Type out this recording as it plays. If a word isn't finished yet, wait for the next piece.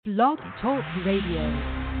Blog Talk Radio.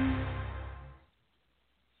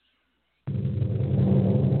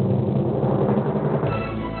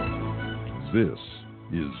 This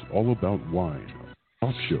is All About Wine, a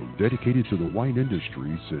talk show dedicated to the wine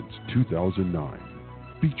industry since 2009,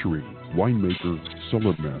 featuring winemaker,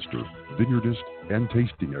 cellar master, vineyardist, and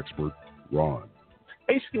tasting expert, Ron.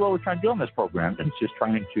 Basically, what we're trying to do on this program is just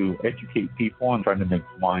trying to educate people and trying to make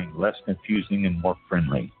wine less confusing and more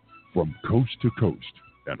friendly. From coast to coast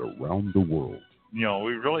and around the world. You know,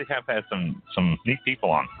 we really have had some neat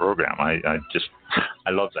people on the program. I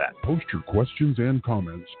love that. Post your questions and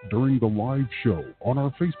comments during the live show on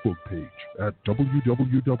our Facebook page at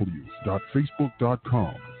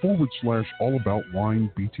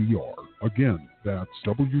www.facebook.com/allaboutwinebtr. Again, that's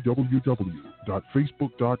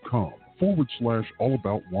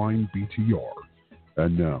www.facebook.com/allaboutwinebtr.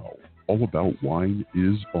 And now, All About Wine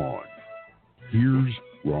is on. Here's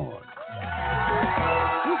Ron.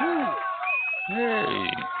 Hey.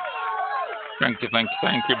 Thank you,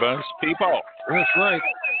 Buzz. People. That's right.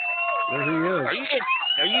 There he is.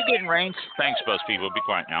 Are you getting rain? Thanks, Buzz. People. Be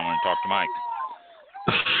quiet now. I'm going to talk to Mike.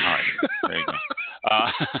 All right. There you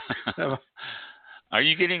go. Are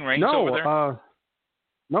you getting rain over there?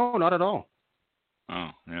 No, not at all.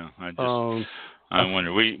 Oh, yeah. I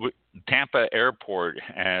wonder. We Tampa Airport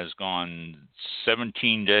has gone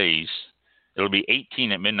 17 days. It'll be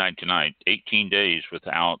 18 at midnight tonight. 18 days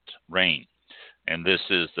without rain. And this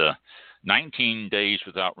is the 19 days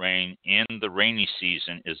without rain in the rainy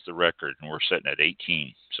season is the record, and we're sitting at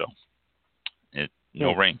 18. So,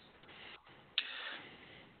 no rain.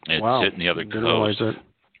 It's hitting the other coast.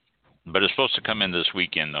 But it's supposed to come in this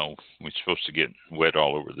weekend, though. We're supposed to get wet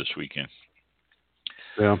all over this weekend.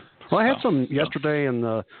 Yeah. Well, I had some yesterday and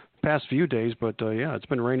the past few days, but it's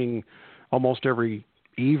been raining almost every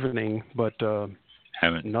evening, but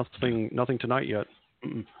nothing tonight yet.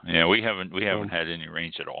 Mm-mm. Yeah, we haven't had any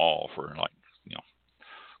rains at all for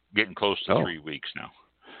getting close to 3 weeks now.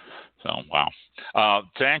 So wow.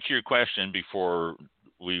 To answer your question before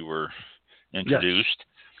we were introduced,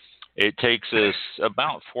 it takes us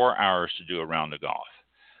about 4 hours to do a round of golf.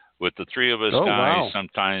 With the three of us guys,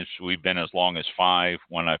 sometimes we've been as long as 5.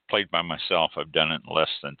 When I've played by myself, I've done it in less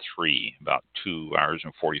than 3, about 2 hours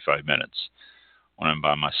and 45 minutes when I'm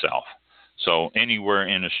by myself. So anywhere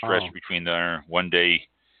in a stretch between there, one day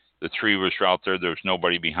the three of us were out there. There was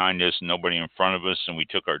nobody behind us and nobody in front of us, and we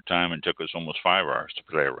took our time and took us almost 5 hours to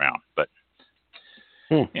play around. But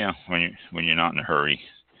when you're not in a hurry.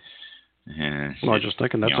 And I was just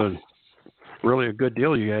thinking that's really a good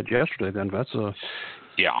deal you had yesterday. Then that's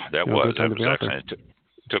that was excellent. It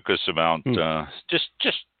took us about just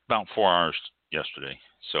about 4 hours yesterday.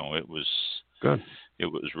 So it was good. It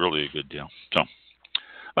was really a good deal. So.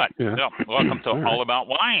 But welcome to All About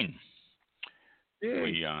Wine.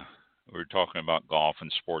 We were talking about golf and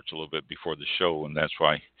sports a little bit before the show, and that's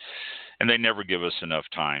why. And they never give us enough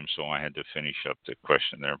time, so I had to finish up the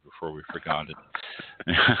question there before we forgot it.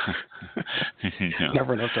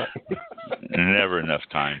 Never enough time. Never enough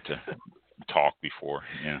time to talk before.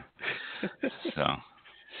 Yeah. So,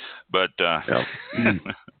 but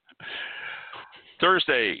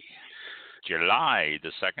Thursday, July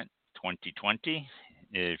the 2nd, 2020.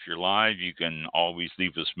 If you're live, you can always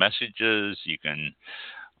leave us messages. You can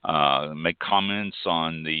make comments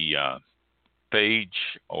on the page,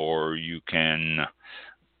 or you can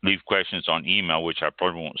leave questions on email, which I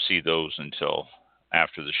probably won't see those until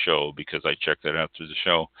after the show because I check that out through the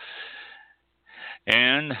show.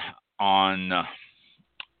 And on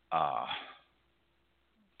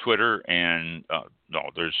Twitter and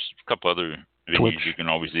there's a couple other venues Twitch. You can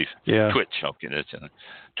always leave. Yeah. Twitch. Okay, that's it.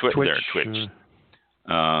 Twitch.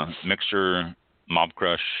 Mixer, Mob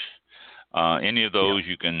Crush, any of those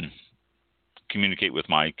you can communicate with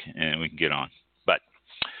Mike and we can get on. But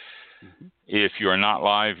if you are not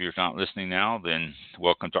live, you're not listening now, then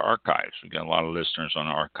welcome to Archives. We've got a lot of listeners on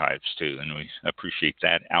Archives too, and we appreciate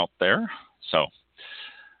that out there. So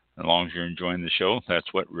as long as you're enjoying the show,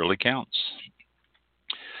 that's what really counts.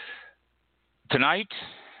 Tonight,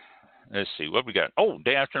 let's see, what we got?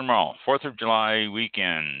 Day after tomorrow, 4th of July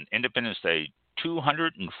weekend, Independence Day.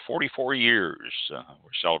 244 years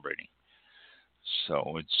we're celebrating.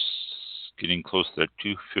 So it's getting close to that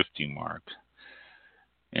 250 mark.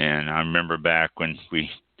 And I remember back when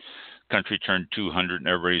country turned 200 and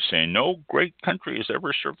everybody's saying, no great country has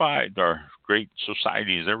ever survived, or great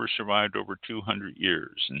society has ever survived over 200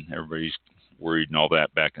 years. And everybody's worried and all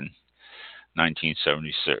that back in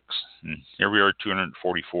 1976. And here we are,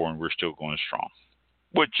 244, and we're still going strong.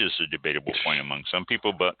 Which is a debatable point among some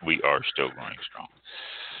people, but we are still going strong.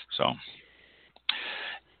 So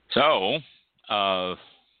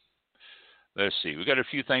let's see. We got a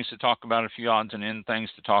few things to talk about, a few odds and ends things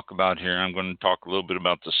to talk about here. I'm going to talk a little bit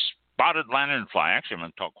about the spotted lanternfly. Actually, I'm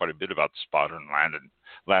going to talk quite a bit about the spotted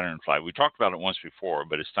lanternfly. We talked about it once before,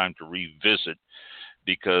 but it's time to revisit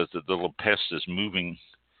because the little pest is moving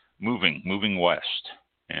west.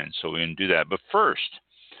 And so we're going to do that. But first,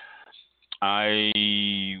 I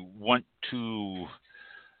want to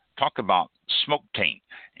talk about smoke taint.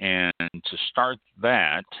 And to start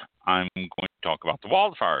that, I'm going to talk about the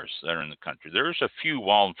wildfires that are in the country. There's a few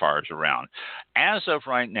wildfires around. As of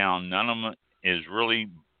right now, none of them is really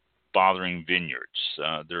bothering vineyards.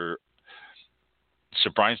 They're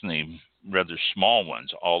surprisingly rather small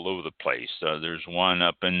ones all over the place. There's one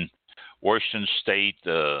up in Washington State,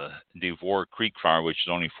 the DeVore Creek Fire, which is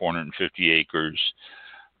only 450 acres.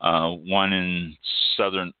 One in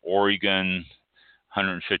southern Oregon,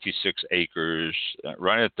 156 acres,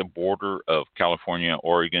 right at the border of California,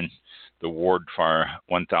 Oregon. The Ward Fire,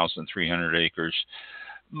 1,300 acres.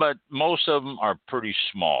 But most of them are pretty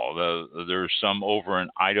small. There's some over in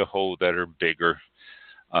Idaho that are bigger,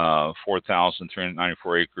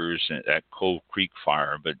 4,394 acres at Cold Creek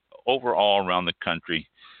Fire. But overall around the country,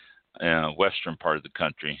 western part of the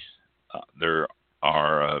country, there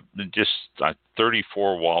are just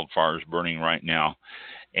 34 wildfires burning right now.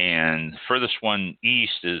 And the furthest one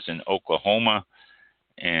east is in Oklahoma,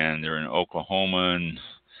 and they're in Oklahoma and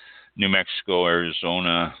New Mexico,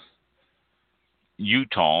 Arizona,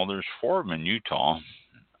 Utah. There's 4 of them in Utah,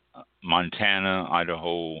 Montana,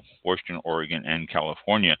 Idaho, Washington, Oregon, and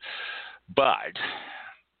California. But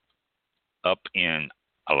up in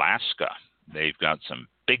Alaska, they've got some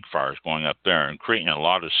big fires going up there and creating a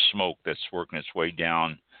lot of smoke that's working its way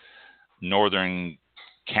down northern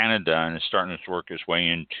Canada, and it's starting to work its way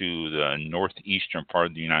into the northeastern part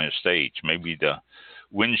of the United States. Maybe the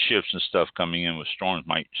wind shifts and stuff coming in with storms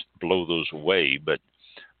might blow those away, but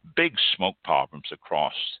big smoke problems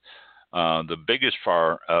across. The biggest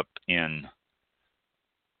fire up in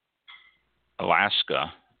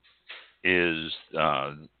Alaska is,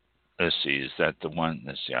 let's see, is that the one?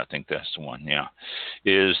 Let's see, I think that's the one, yeah.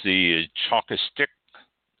 Is the Chokostik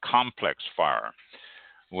Complex Fire,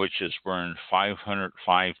 which has burned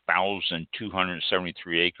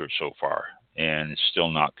 505,273 acres so far, and it's still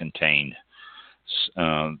not contained.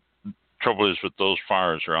 Trouble is with those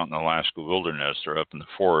fires are out in the Alaska wilderness. They're up in the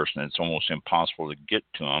forest, and it's almost impossible to get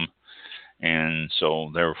to them. And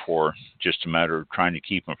so, therefore, just a matter of trying to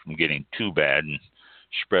keep them from getting too bad and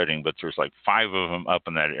spreading. But there's like 5 of them up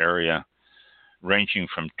in that area, ranging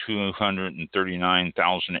from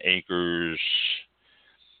 239,000 acres,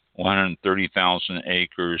 130,000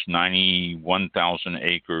 acres, 91,000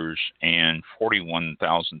 acres, and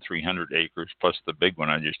 41,300 acres, plus the big one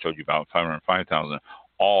I just told you about, 505,000,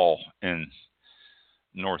 all in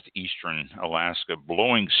northeastern Alaska,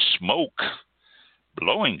 blowing smoke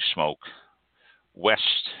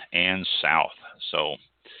west and south. So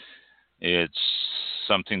it's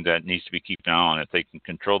something that needs to be kept an eye on. If they can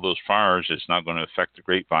control those fires, it's not going to affect the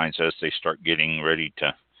grapevines as they start getting ready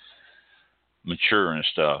to mature and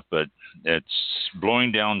stuff, but it's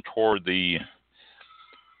blowing down toward the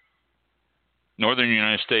northern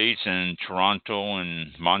United States and Toronto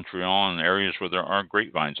and Montreal and areas where there are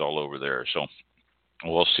grapevines all over there. So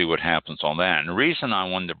we'll see what happens on that. And the reason I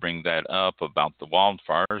wanted to bring that up about the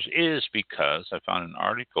wildfires is because I found an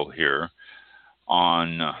article here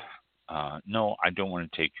on no, I don't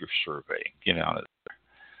want to take your survey. Get out of there.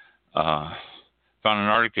 Found an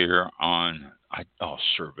article here on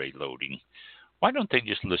survey loading. Why don't they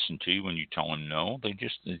just listen to you when you tell them no? They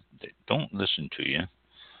don't listen to you.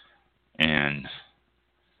 And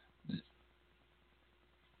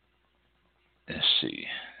let's see.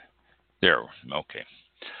 There, okay.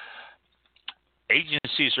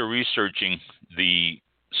 Agencies are researching the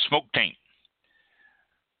smoke taint,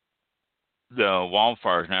 the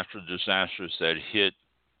wildfires, natural disasters that hit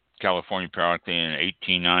California periodically in the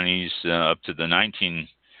 1890s up to the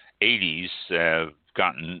 1980s have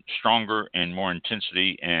gotten stronger and more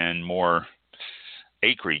intensity and more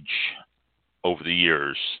acreage over the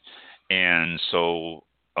years. And so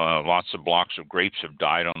lots of blocks of grapes have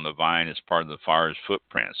died on the vine as part of the fire's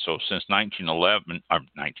footprint. So since 2011, a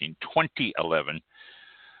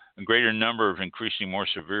greater number of increasingly more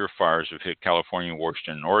severe fires have hit California,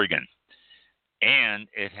 Washington, and Oregon. And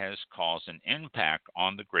it has caused an impact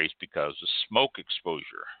on the grapes because of smoke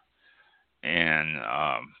exposure. And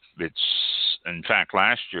it's, in fact,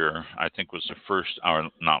 last year, I think was the first, or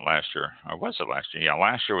not last year, or was it last year? Yeah,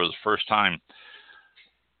 last year was the first time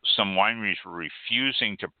some wineries were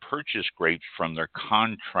refusing to purchase grapes from their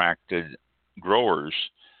contracted growers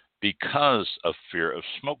because of fear of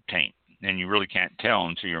smoke taint. and you really can't tell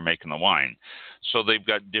until you're making the wine. So they've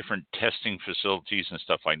got different testing facilities and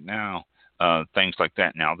stuff like now, things like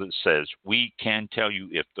that now that says we can tell you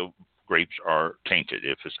if the grapes are tainted,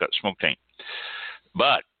 if it's got smoke taint.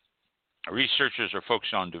 But researchers are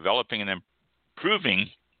focused on developing and improving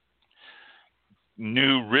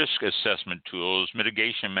new risk assessment tools,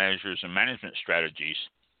 mitigation measures, and management strategies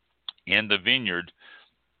in the vineyard,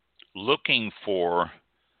 looking for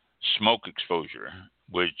smoke exposure,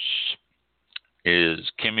 which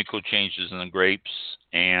is chemical changes in the grapes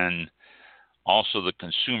and also the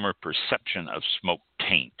consumer perception of smoke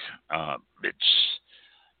taint. It's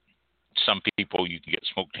some people, you can get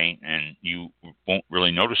smoke taint and you won't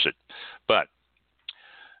really notice it, but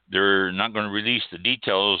they're not going to release the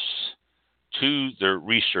details to their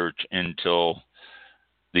research until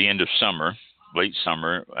the end of summer, late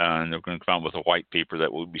summer, and they're going to come out with a white paper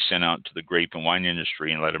that will be sent out to the grape and wine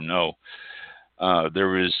industry and let them know.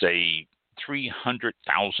 There is a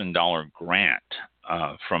 $300,000 grant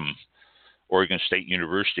from Oregon State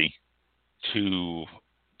University to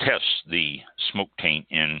test the smoke taint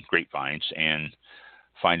in grapevines and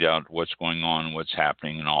find out what's going on, what's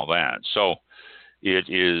happening, and all that. So it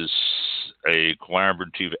is a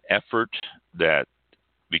collaborative effort that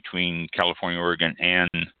between California, Oregon, and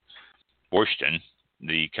Washington.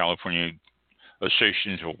 The California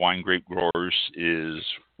Association of Wine Grape Growers is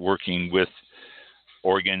working with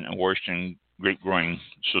Oregon and Washington grape growing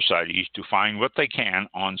societies to find what they can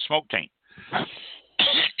on smoke taint.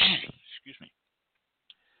 Excuse me.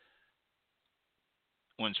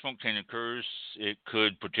 When smoke taint occurs, it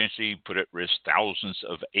could potentially put at risk thousands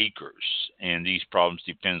of acres. And these problems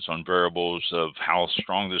depends on variables of how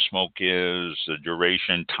strong the smoke is, the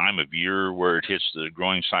duration, time of year where it hits the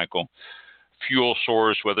growing cycle, fuel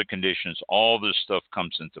source, weather conditions, all this stuff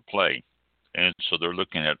comes into play. And so they're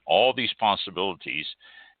looking at all these possibilities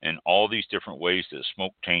and all these different ways that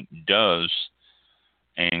smoke taint does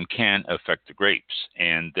and can affect the grapes,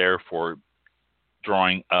 and therefore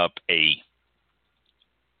drawing up a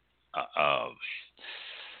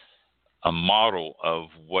model of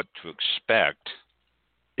what to expect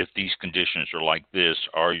if these conditions are like this.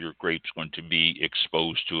 Are your grapes going to be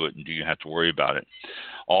exposed to it, and do you have to worry about it?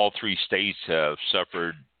 All three states have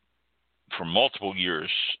suffered for multiple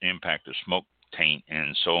years impact of smoke taint,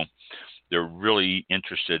 and so they're really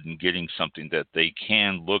interested in getting something that they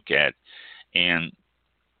can look at and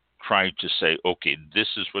try to say, okay, this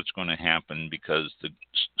is what's going to happen because the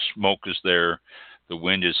smoke is there, the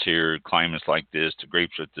wind is here, climate's like this, the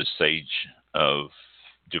grapes are at this stage of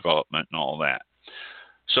development and all that.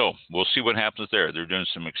 So we'll see what happens there. They're doing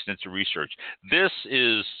some extensive research. This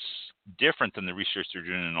is different than the research they're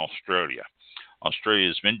doing in Australia. Australia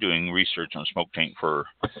has been doing research on smoke taint for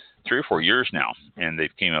 3 or 4 years now, and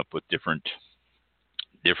they've came up with different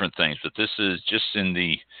things. But this is just in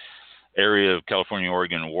the area of California,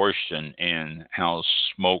 Oregon, and Washington, and how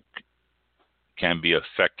smoke can be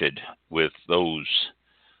affected with those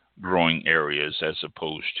growing areas as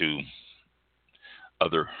opposed to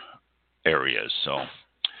other areas. So,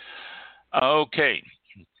 okay.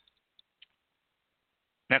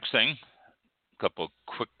 Next thing, a couple of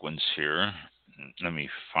quick ones here. Let me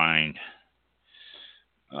find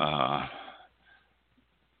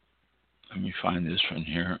this one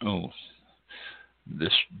here. Oh,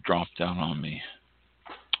 this dropped out on me.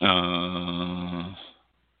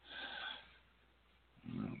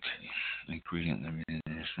 Okay, ingredient.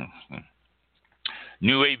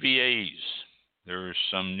 New AVAs. There's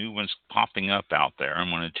some new ones popping up out there. I'm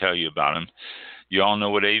going to tell you about them. You all know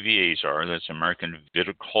what AVAs are. That's American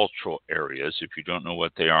Viticultural Areas. If you don't know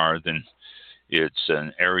what they are, then it's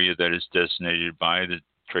an area that is designated by the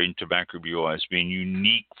Trade and Tobacco Bureau as being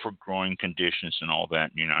unique for growing conditions and all that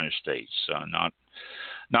in the United States. Not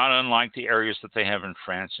unlike the areas that they have in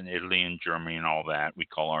France and Italy and Germany and all that. We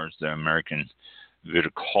call ours the American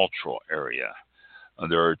Viticultural Area.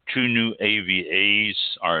 There are 3 new AVAs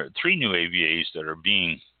that are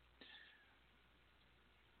being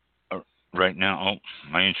right now. Oh,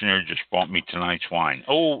 my engineer just bought me tonight's wine.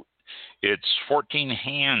 Oh, it's 14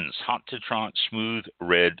 Hands Hot to Trot Smooth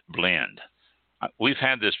Red Blend. We've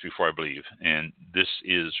had this before, I believe, and this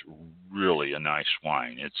is really a nice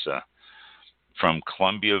wine. It's from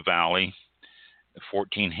Columbia Valley,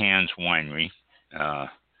 14 Hands Winery.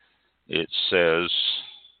 It says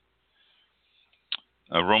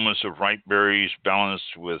aromas of ripe berries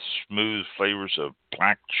balanced with smooth flavors of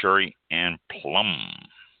black cherry and plum.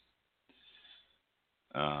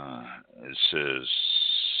 It says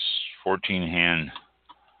 14 Hand.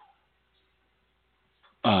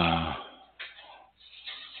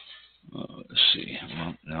 Let's see.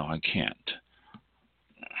 Well, no, I can't.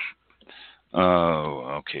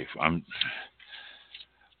 Oh, okay.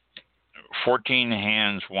 14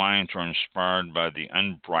 Hands wines were inspired by the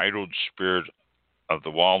unbridled spirit of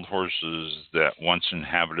the wild horses that once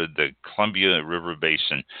inhabited the Columbia River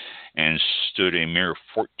Basin and stood a mere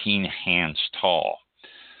 14 hands tall.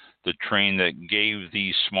 The train that gave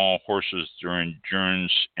these small horses their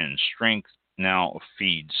endurance and strength now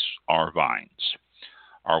feeds our vines.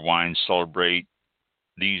 Our wines celebrate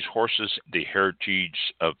these horses, the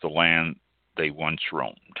heritage of the land they once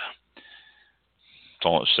roamed. That's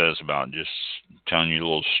all it says about it. Just telling you a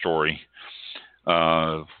little story.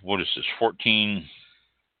 What is this? 14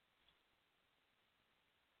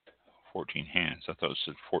 hands. I thought it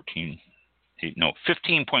said 14. No,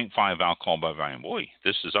 15.5 alcohol by volume. Boy,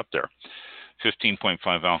 this is up there.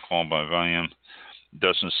 15.5 alcohol by volume.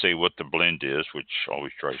 Doesn't say what the blend is, which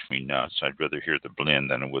always drives me nuts. I'd rather hear the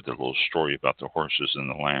blend than with a little story about the horses in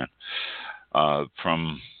the land.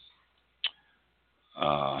 From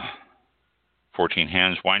 14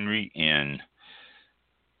 Hands Winery in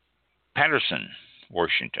Patterson,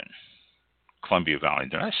 Washington, Columbia Valley.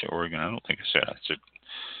 Did I say Oregon? I don't think I said it. I said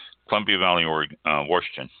Columbia Valley, Oregon,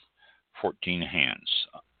 Washington. 14 Hands.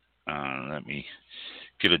 Let me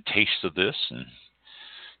get a taste of this and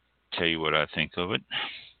tell you what I think of it.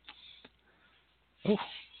 Oh,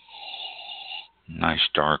 nice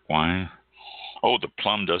dark wine. Oh, the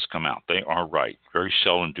plum does come out. They are right. Very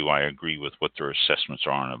seldom do I agree with what their assessments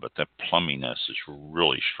are on it, but that plumminess is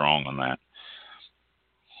really strong on that.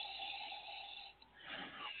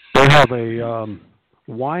 They have a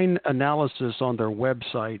wine analysis on their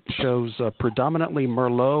website shows predominantly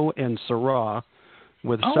Merlot and Syrah,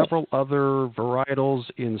 with several other varietals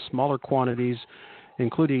in smaller quantities,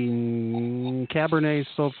 including Cabernet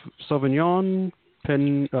Sauvignon,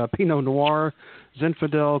 Pinot Noir,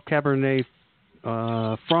 Zinfandel, Cabernet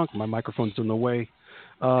Franc. My microphone's in the way.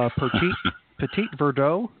 Petit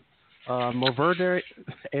Verdot, Mourvedre,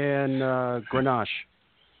 and Grenache.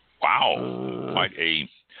 Wow, quite a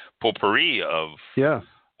potpourri of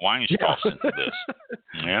wines tossed into this.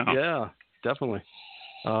 Yeah, definitely.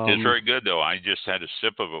 It's very good, though. I just had a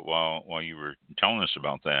sip of it while you were telling us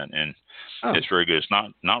about that, and it's very good. It's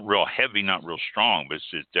not real heavy, not real strong, but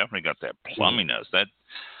it's definitely got that plumminess.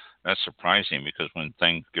 That's surprising, because when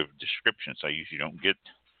things give descriptions, I usually don't get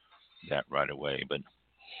that right away, but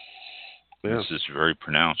this is very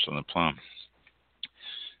pronounced on the plum.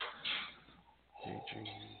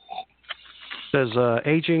 Says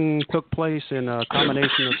aging took place in a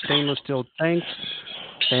combination of stainless steel tanks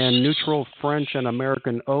and neutral French and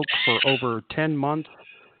American oak for over 10 months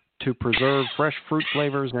to preserve fresh fruit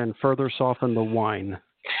flavors and further soften the wine.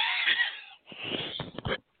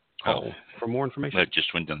 For more information. That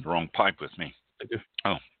just went down the wrong pipe with me.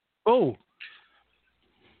 Oh.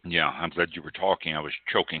 Yeah, I'm glad you were talking. I was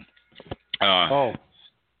choking.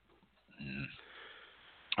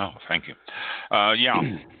 Thank you. Yeah,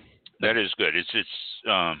 that is good. It's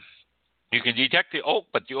you can detect the oak,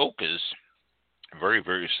 but the oak is very,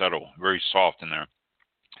 very subtle, very soft in there.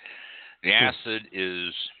 The acid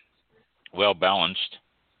is well balanced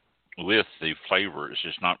with the flavor. It's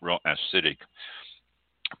just not real acidic.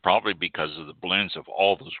 Probably because of the blends of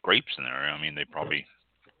all those grapes in there. I mean, they probably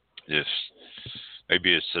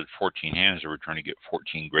maybe it said 14 hands. They were trying to get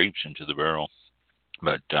 14 grapes into the barrel.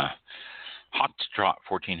 But hot to trot,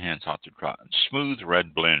 14 hands, hot to trot. Smooth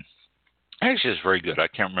red blend. Actually, it's very good. I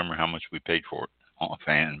can't remember how much we paid for it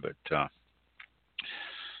offhand, but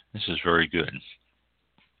this is very good.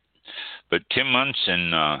 But 10 months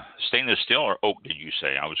in stainless steel or oak, did you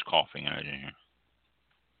say? I was coughing and I didn't hear.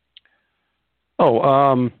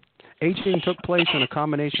 Aging took place in a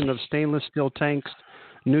combination of stainless steel tanks,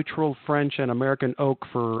 neutral French and American oak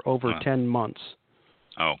for over 10 months.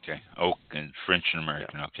 Okay, oak and French and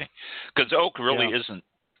American. Okay, because oak really isn't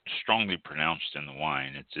strongly pronounced in the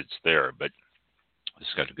wine. It's there, but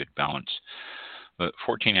it's got a good balance. But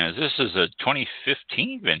 14 hands. This is a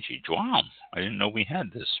 2015 vintage. Wow, I didn't know we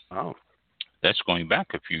had this. Wow, that's going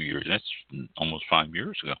back a few years. That's almost 5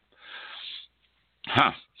 years ago.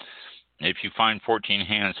 Huh. If you find 14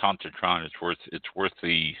 hands hot to try, it's worth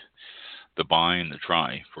the buy and the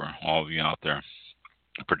try for all of you out there.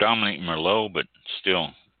 Predominantly Merlot, but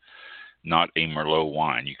still not a Merlot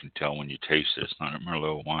wine. You can tell when you taste it, it's not a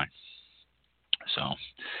Merlot wine. So,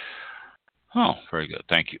 very good.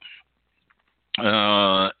 Thank you.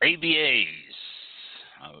 AVAs.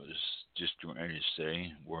 I was just ready to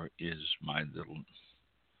say, where is my little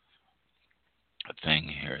thing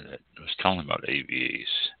here that was telling about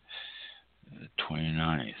AVAs? The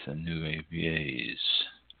 29th, the new AVAs.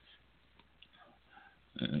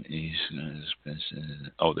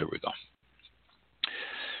 Oh, there we go.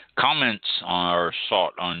 Comments are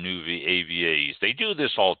sought on new AVAs. They do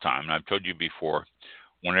this all the time, and I've told you before,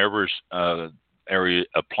 whenever area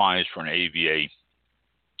applies for an AVA,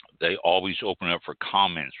 they always open up for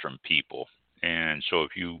comments from people. And so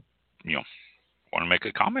if you want to make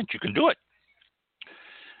a comment, you can do it.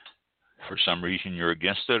 For some reason you're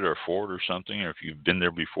against it or for it or something, or if you've been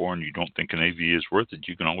there before and you don't think an AVA is worth it,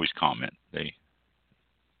 you can always comment. They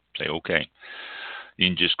say, okay. You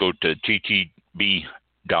can just go to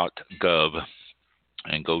ttb.gov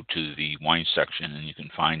and go to the wine section, and you can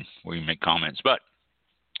find where you make comments. But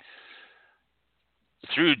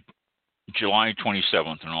through July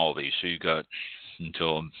 27th and all these, so you got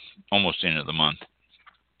until almost the end of the month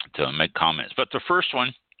to make comments. But the first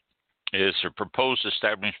one is the proposed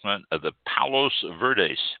establishment of the Palos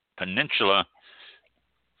Verdes Peninsula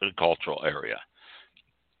Viticultural Area.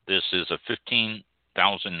 This is a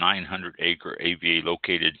 15,900 acre AVA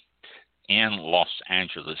located in Los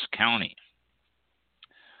Angeles County.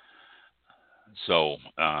 So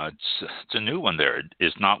it's a new one there. It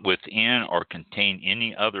is not within or contain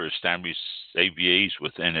any other established AVAs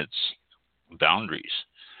within its boundaries,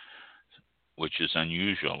 which is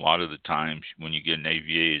unusual. A lot of the times when you get an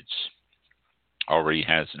AVA, it already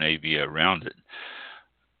has an AVA around it.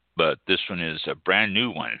 But this one is a brand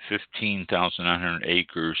new one, 15,900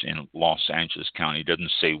 acres in Los Angeles County. It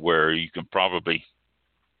doesn't say where. You can probably,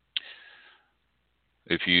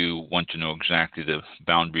 if you want to know exactly the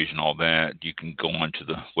boundaries and all that, you can go onto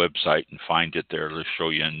the website and find it there. Let's show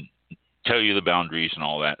you and tell you the boundaries and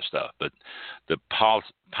all that stuff. But the Palos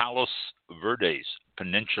Verdes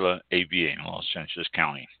Peninsula AVA in Los Angeles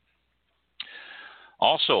County.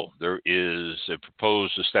 Also, there is a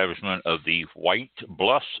proposed establishment of the White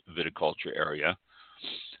Bluffs Viticulture Area.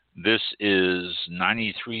 This is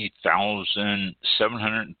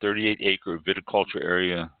 93,738 acre viticulture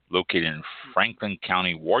area located in Franklin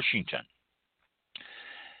County, Washington.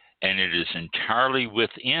 And it is entirely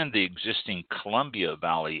within the existing Columbia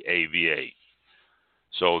Valley AVA.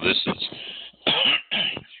 So this is,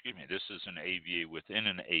 excuse me, this is an AVA within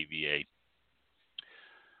an AVA.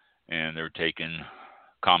 And they're taking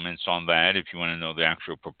comments on that. If you want to know the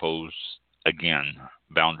actual proposed, again,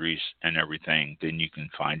 boundaries and everything, then you can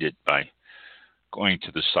find it by going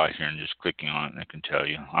to the site here and just clicking on it, and I can tell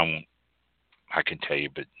you. I can tell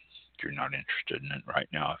you, but you're not interested in it right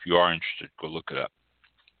now. If you are interested, go look it up.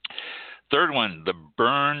 Third one, the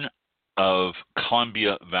Burn of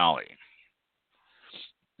Columbia Valley.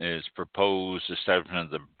 Is proposed establishment of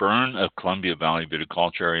the Burn of Columbia Valley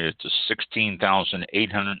Viticulture Area. It's a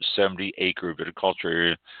 16,870 acre viticulture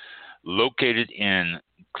area located in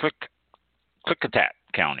Klickitat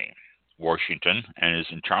County, Washington, and is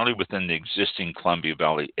entirely within the existing Columbia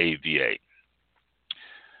Valley AVA.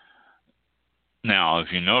 Now,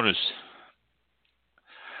 if you notice,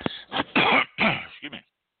 excuse me,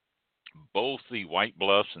 both the White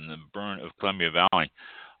Bluffs and the Burn of Columbia Valley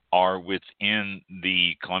are within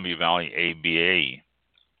the Columbia Valley AVA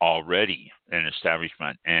already an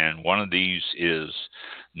establishment, and one of these is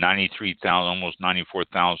 93,000, almost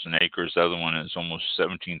 94,000 acres. The other one is almost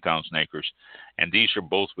 17,000 acres, and these are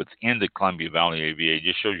both within the Columbia Valley AVA. It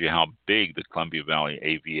just shows you how big the Columbia Valley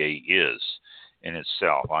AVA is in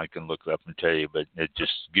itself. I can look it up and tell you, but it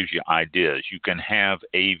just gives you ideas. You can have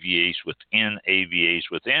AVAs within AVAs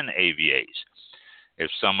within AVAs.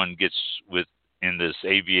 If someone gets in this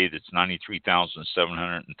AVA that's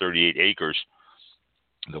 93,738 acres,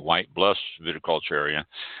 the White Bluffs Viticulture Area,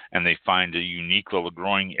 and they find a unique little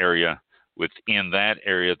growing area within that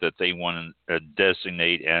area that they want to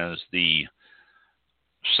designate as the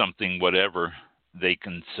something whatever, they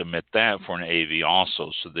can submit that for an AV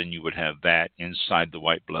also. So then you would have that inside the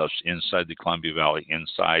White Bluffs, inside the Columbia Valley,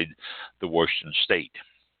 inside the Washington State,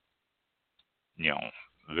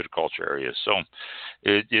 viticulture area. So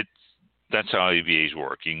that's how AVAs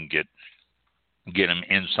work. You can get them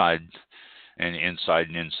inside and inside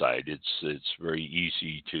and inside. It's very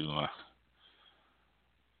easy to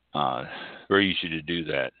do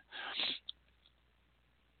that.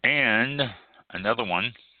 And another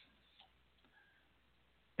one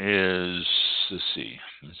is, let's see,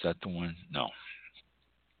 is that the one? No.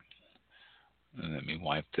 Let me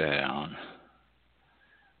wipe that out.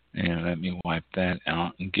 And let me wipe that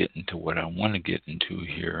out and get into what I want to get into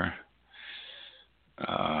here.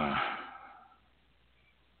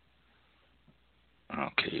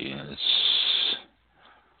 Okay,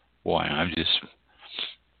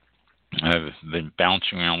 I've been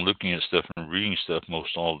bouncing around looking at stuff and reading stuff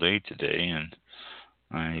most all day today, and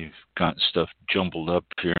I've got stuff jumbled up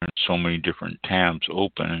here and so many different tabs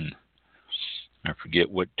open, and I forget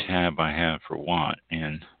what tab I have for what,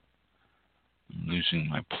 and I'm losing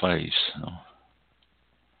my place. So.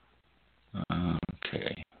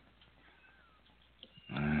 Okay.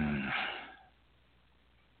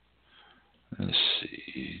 Let's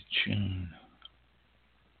see, June.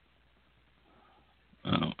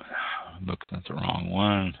 Oh, I'm looking at the wrong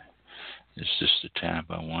one. Is this the tab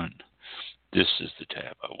I want? This is the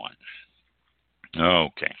tab I want.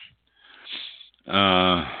 Okay.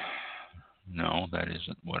 No, that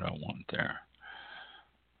isn't what I want there.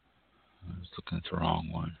 I was looking at the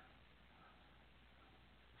wrong one.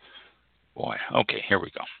 Boy. Okay, here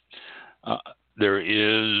we go. There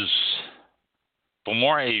is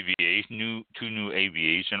more AVAs, two new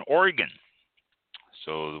AVAs in Oregon.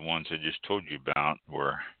 So the ones I just told you about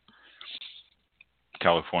were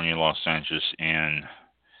California, Los Angeles, and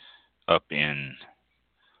up in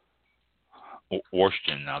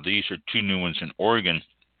Washington. Now, these are two new ones in Oregon.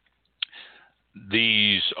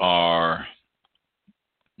 These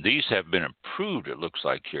have been approved, it looks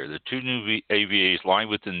like here. The two new AVAs lie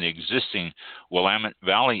within the existing Willamette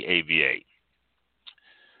Valley AVA.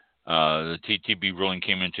 The TTB ruling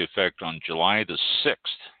came into effect on July the 6th.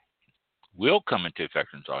 Will come into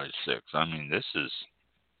effect on July the 6th. I mean, this is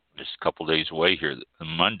just a couple days away here.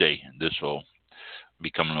 Monday, this will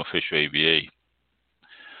become an official AVA.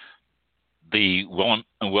 The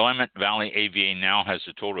Willamette Valley AVA now has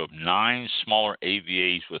a total of 9 smaller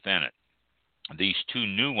AVAs within it. These two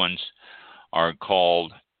new ones are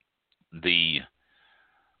called the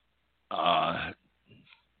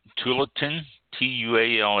Tualatin,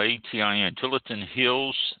 Tualatin, Tualatin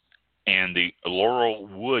Hills, and the Laurel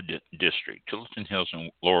Wood District. Tualatin Hills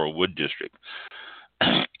and Laurel Wood District.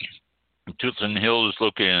 Tualatin Hills is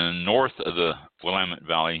located north of the Willamette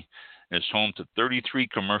Valley. It's home to 33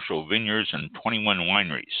 commercial vineyards and 21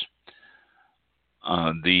 wineries.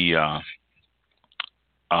 The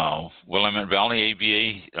Willamette Valley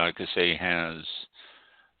AVA, like I say, has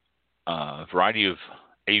a variety of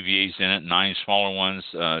AVAs in it, 9 smaller ones,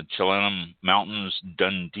 Chelanum Mountains,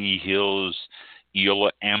 Dundee Hills,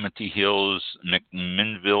 Eola Amity Hills,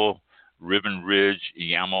 McMinnville, Ribbon Ridge,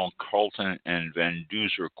 Yamal, Carlton, and Van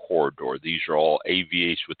Duzer Corridor. These are all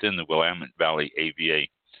AVAs within the Willamette Valley AVA.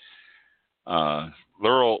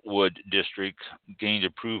 Laurelwood District gained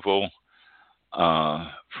approval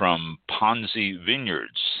from Ponzi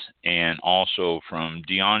Vineyards and also from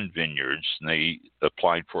Dion Vineyards. And they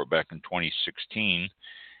applied for it back in 2016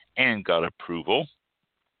 and got approval.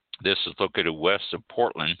 This is located west of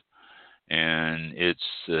Portland, and it's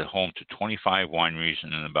home to 25 wineries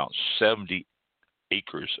and about 70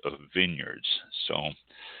 acres of vineyards. So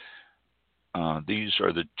these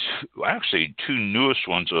are the two newest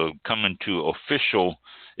ones come into official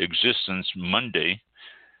existence Monday,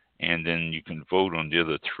 and then you can vote on the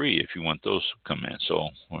other 3 if you want those to come in. So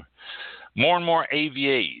more and more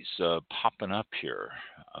AVAs popping up here.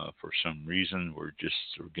 For some reason, we're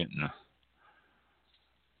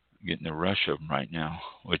getting a rush of them right now,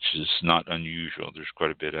 which is not unusual. There's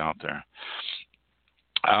quite a bit out there.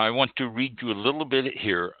 I want to read you a little bit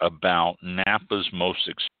here about Napa's most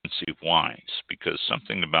expensive wines, because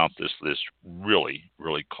something about this list really,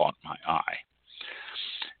 really caught my eye.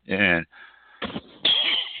 And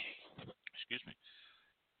excuse me.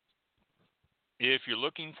 If you're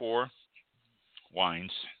looking for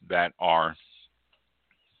wines that are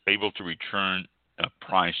able to return a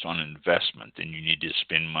price on investment, then you need to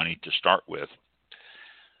spend money to start with.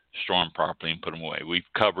 Store them properly and put them away. We've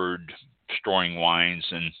covered storing wines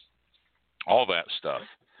and all that stuff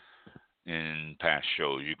in past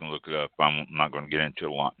shows. You can look it up. I'm not going to get into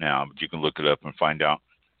it a lot now, but you can look it up and find out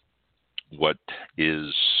what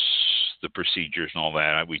is the procedures and all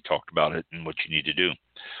that. We talked about it and what you need to do.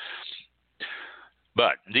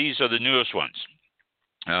 But these are the newest ones.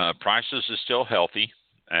 Prices are still healthy,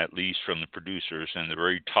 at least from the producers, and the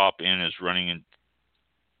very top end is running in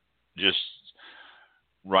just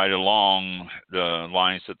right along the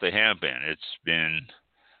lines that they have been. It's been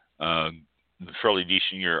a fairly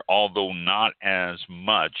decent year, although not as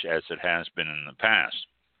much as it has been in the past.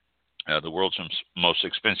 The world's most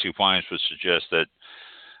expensive wines would suggest that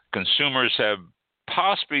consumers have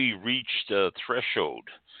possibly reached a threshold.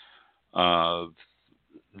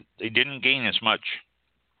 They didn't gain as much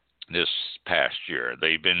this past year.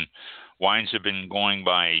 Wines have been going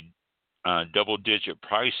by double-digit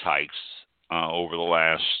price hikes over the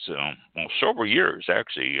last several years.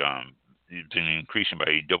 Actually, it's been increasing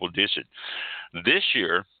by double-digit. This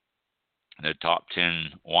year, the top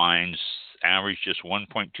 10 wines averaged just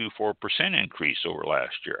 1.24% increase over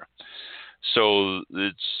last year. So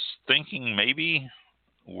it's thinking maybe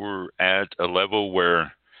we're at a level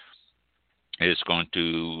where it's going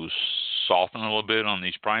to soften a little bit on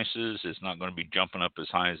these prices. It's not going to be jumping up as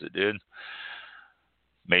high as it did.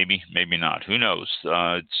 Maybe, maybe not. Who knows?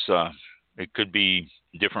 It could be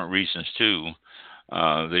different reasons too.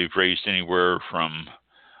 They've raised anywhere from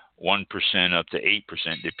 1% up to 8%,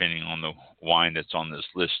 depending on the wine that's on this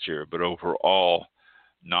list here. But overall,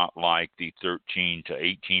 not like the 13 to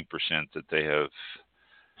 18% that they have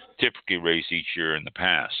typically raised each year in the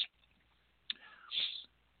past.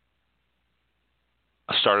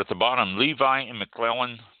 I'll start at the bottom. Levi and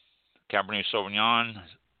McClellan Cabernet Sauvignon.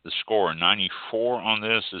 The score 94 on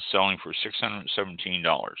this is selling for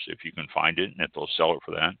 $617 if you can find it, and if they'll sell it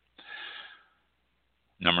for that.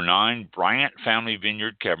 Number 9, Bryant Family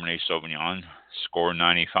Vineyard Cabernet Sauvignon, score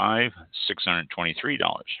 95,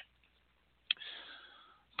 $623.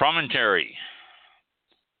 Promontory,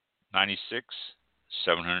 96,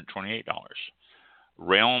 $728.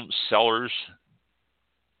 Realm Cellars,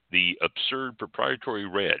 the Absurd Proprietary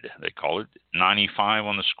Red, they call it, 95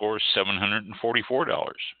 on the score,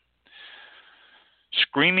 $744.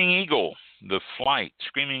 Screaming Eagle, the Flight.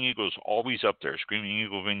 Screaming Eagle is always up there. Screaming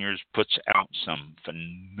Eagle Vineyards puts out some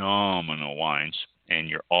phenomenal wines, and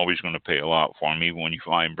you're always going to pay a lot for them. Even when you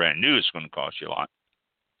buy them brand new, it's going to cost you a lot.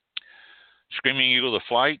 Screaming Eagle, the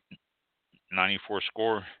Flight, 94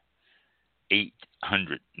 score, $800.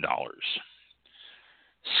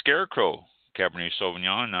 Scarecrow Cabernet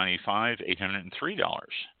Sauvignon, 95, $803.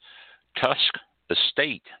 Tusk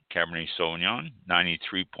Estate Cabernet Sauvignon,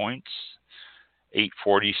 93 points,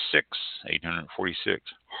 $846.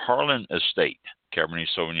 Harlan Estate Cabernet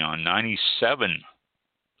Sauvignon, 97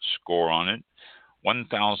 score on it,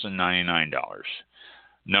 $1,099.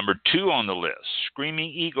 Number 2 on the list,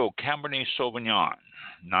 Screaming Eagle Cabernet Sauvignon,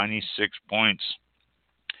 96 points,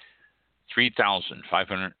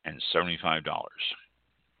 $3,575.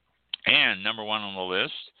 And number 1 on the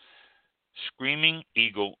list, Screaming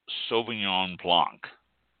Eagle Sauvignon Blanc.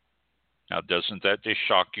 Now, doesn't that just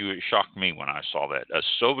shock you? It shocked me when I saw that. A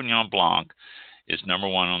Sauvignon Blanc is number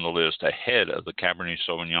 1 on the list ahead of the Cabernet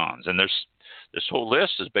Sauvignons. And this whole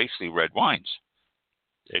list is basically red wines,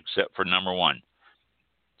 except for number 1,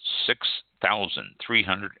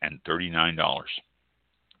 $6,339,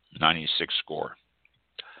 96 score.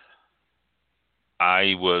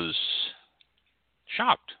 I was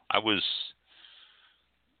shocked. I was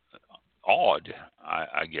awed,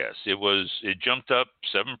 I guess. It jumped up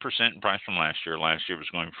 7% in price from last year. Last year was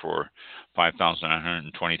going for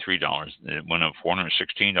 $5,923. It went up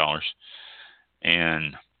 $416.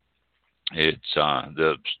 And it's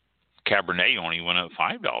the Cabernet only went up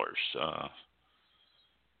 $5.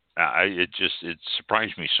 It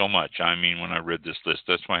surprised me so much. I mean, when I read this list,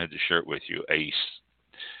 that's why I had to share it with you. A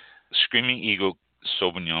Screaming Eagle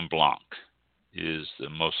Sauvignon Blanc is the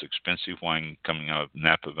most expensive wine coming out of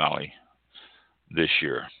Napa Valley this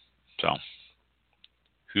year. So,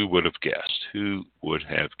 who would have guessed? Who would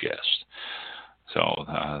have guessed? So,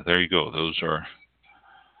 there you go. Those are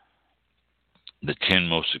the 10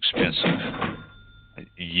 most expensive.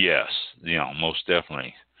 Yes, most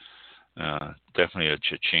definitely. Definitely a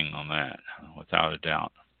cha-ching on that, without a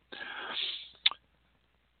doubt.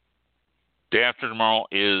 Day after tomorrow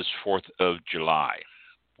is 4th of July.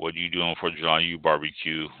 What are you doing for July? You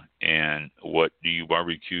barbecue. And what do you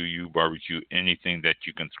barbecue? You barbecue anything that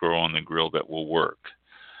you can throw on the grill that will work.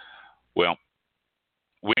 Well,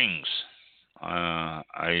 wings,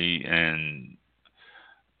 and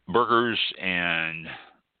burgers and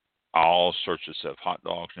all sorts of stuff, hot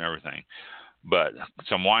dogs and everything. But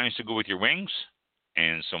some wines to go with your wings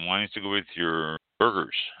and some wines to go with your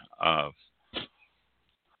burgers. I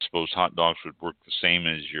suppose hot dogs would work the same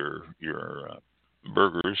as your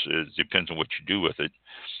burgers. It depends on what you do with it.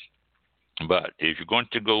 But if you're going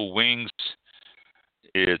to go wings,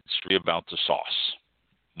 it's really about the sauce.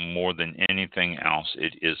 More than anything else,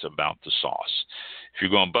 it is about the sauce. If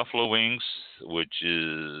you're going buffalo wings, which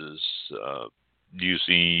is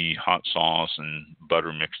usually hot sauce and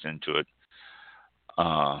butter mixed into it,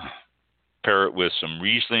 pair it with some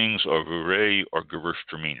Rieslings or Vouvray or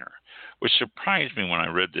Gewürztraminer, which surprised me when I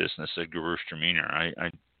read this and it said Gewürztraminer.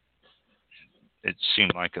 It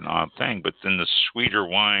seemed like an odd thing, but then the sweeter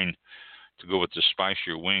wine to go with the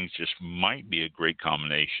spicier wings just might be a great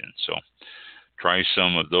combination. So try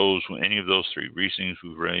some of those, any of those 3, Rieslings,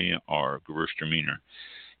 Vouvray, or Gewürztraminer.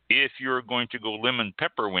 If you're going to go lemon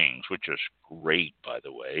pepper wings, which is great, by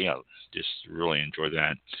the way, I just really enjoy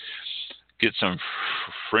that. Get some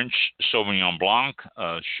French Sauvignon Blanc,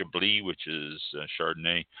 Chablis, which is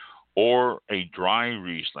Chardonnay, or a dry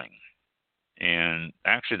Riesling. And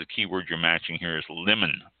actually, the key word you're matching here is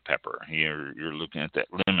lemon pepper. You're looking at that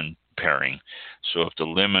lemon pairing. So if the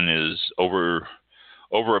lemon is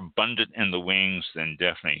overabundant in the wings, then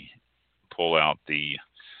definitely pull out the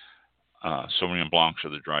Sauvignon Blancs or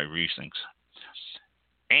the dry Rieslings.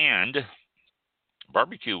 And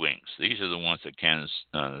barbecue wings. These are the ones that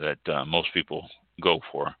most people go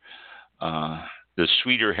for. The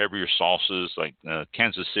sweeter, heavier sauces like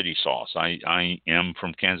Kansas City sauce. I am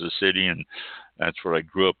from Kansas City, and that's what I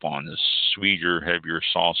grew up on, the sweeter, heavier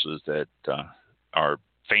sauces that are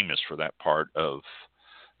famous for that part of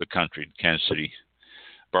the country, Kansas City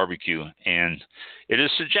barbecue. And it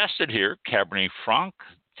is suggested here Cabernet Franc,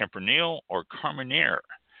 Tempranillo, or Carmenere.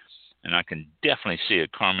 And I can definitely see a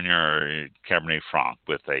Carmenere or a Cabernet Franc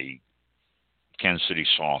with a Kansas City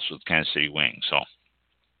sauce with Kansas City wings. So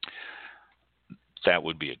that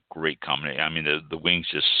would be a great combination. I mean, the wings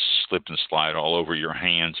just slip and slide all over your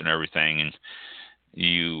hands and everything, and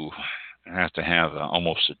you have to have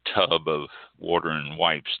almost a tub of water and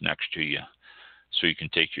wipes next to you so you can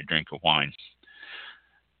take your drink of wine.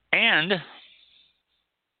 And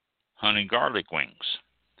honey garlic wings.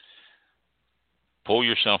 Pull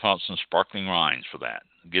yourself out some sparkling wines for that.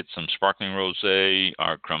 Get some sparkling rosé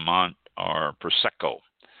or Cremant or Prosecco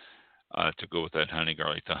to go with that honey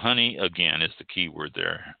garlic. The honey, again, is the key word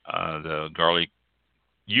there. The garlic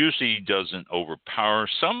usually doesn't overpower.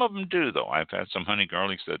 Some of them do, though. I've had some honey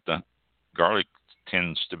garlics that the garlic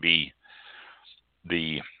tends to be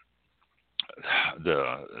the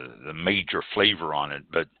major flavor on it,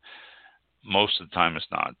 but most of the time it's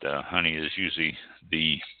not. The honey is usually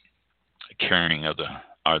the carrying of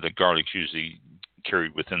the garlic's usually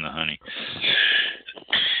carried within the honey.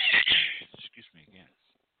 Excuse me again.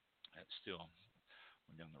 That still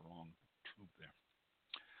went down the wrong tube there.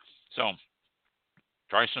 So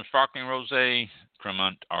try some sparkling rosé,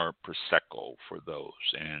 Cremant, or Prosecco for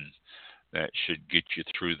those, and that should get you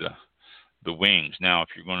through the wings. Now, if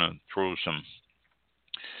you're going to throw some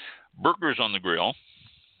burgers on the grill,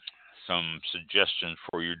 some suggestions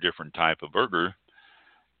for your different type of burger,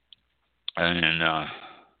 and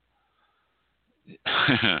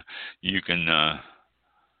you can.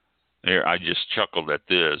 Here, I just chuckled at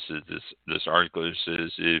this. This article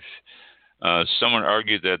says if someone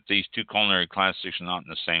argued that these two culinary classics are not in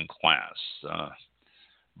the same class,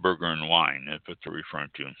 burger and wine, that's what they're referring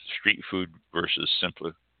to. Street food versus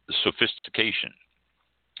sophistication.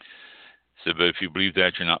 So, but if you believe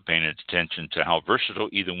that, you're not paying attention to how versatile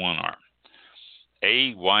either one are.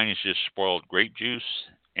 A, wine is just spoiled grape juice,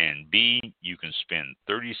 and B, you can spend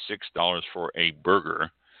 $36 for a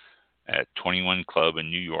burger at 21 Club in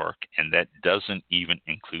New York, and that doesn't even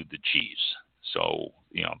include the cheese. So,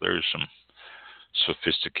 there's some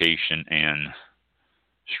sophistication and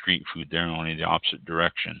street food there, only the opposite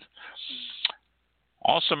direction.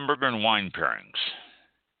 Awesome burger and wine pairings.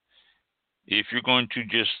 If you're going to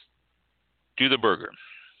just do the burger,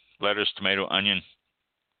 lettuce, tomato, onion,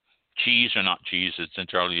 cheese or not cheese, it's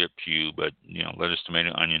entirely up to you, but, lettuce,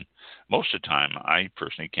 tomato, onion. Most of the time, I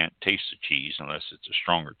personally can't taste the cheese unless it's a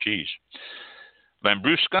stronger cheese.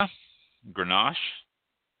 Lambrusco, Grenache,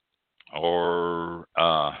 or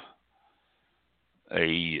a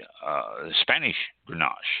Spanish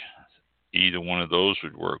Grenache. Either one of those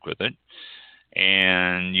would work with it.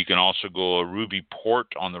 And you can also go a Ruby Port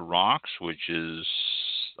on the rocks, which is,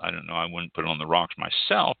 I don't know, I wouldn't put it on the rocks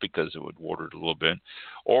myself because it would water it a little bit.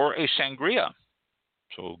 Or a Sangria.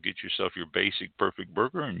 So get yourself your basic perfect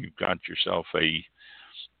burger, and you've got yourself a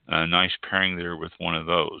nice pairing there with one of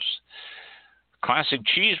those. Classic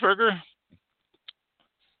cheeseburger,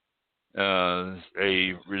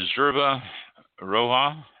 a Reserva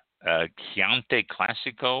Roja, Chianti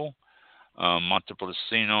Classico,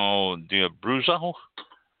 Montepulciano di Abruzzo,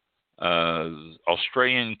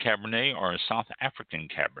 Australian Cabernet, or a South African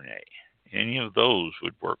Cabernet. Any of those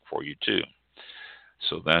would work for you too.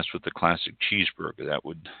 So that's with the classic cheeseburger. That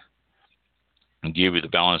would give you the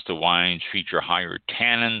balance. The wines feature higher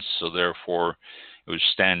tannins, so therefore it would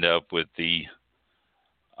stand up with the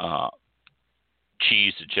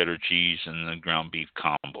cheese, the cheddar cheese, and the ground beef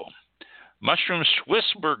combo. Mushroom Swiss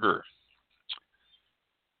burger.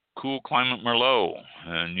 Cool climate Merlot.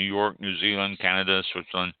 New York, New Zealand, Canada,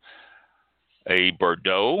 Switzerland. A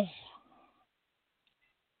Bordeaux.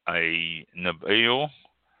 A Nebbiolo.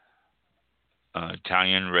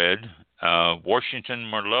 Italian red.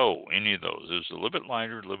 Washington Merlot. Any of those. It's a little bit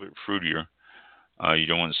lighter, a little bit fruitier. You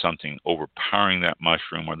don't want something overpowering that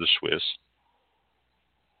mushroom or the Swiss.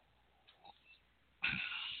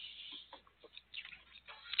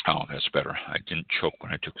 Oh, that's better. I didn't choke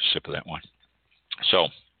when I took a sip of that one. So,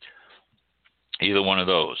 either one of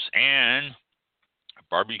those. And a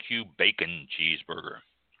barbecue bacon cheeseburger.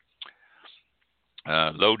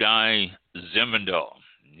 Lodi Zinfandel.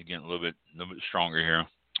 You're getting a little bit stronger here.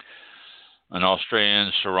 An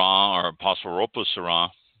Australian Syrah or Paso Robles Syrah.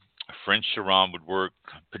 A French Syrah would work.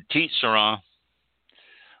 Petite Syrah.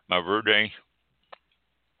 Malverde.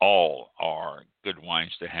 All are good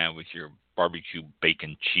wines to have with your barbecue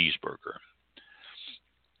bacon cheeseburger.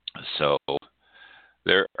 So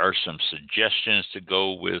there are some suggestions to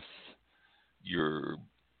go with your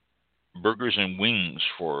burgers and wings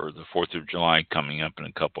for the 4th of July coming up in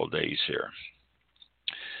a couple of days here.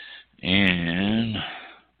 And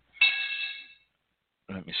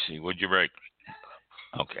let me see. What'd you break?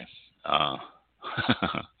 Okay. I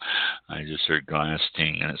just heard glass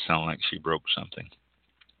ting, and it sounded like she broke something.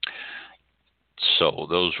 So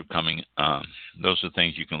those are coming. Those are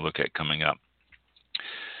things you can look at coming up.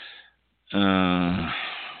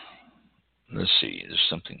 Let's see. There's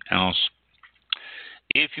something else.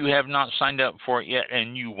 If you have not signed up for it yet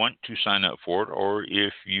and you want to sign up for it, or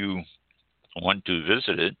if you want to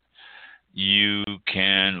visit it, you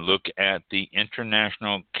can look at the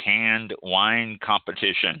International Canned Wine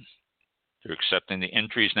Competition. They're accepting the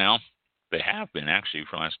entries now. They have been actually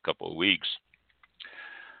for the last couple of weeks.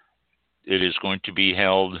 It is going to be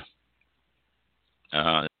held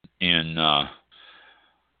in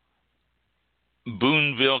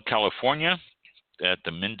Boonville, California, at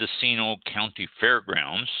the Mendocino County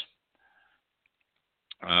Fairgrounds.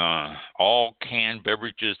 All canned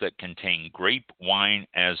beverages that contain grape wine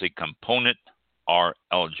as a component are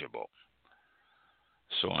eligible.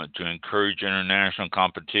 So to encourage international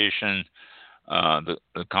competition,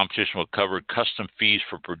 the competition will cover custom fees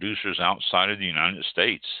for producers outside of the United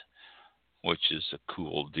States, which is a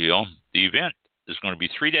cool deal. The event is going to be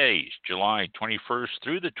 3 days, July 21st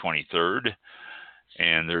through the 23rd.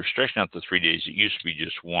 And they're stretching out the 3 days. It used to be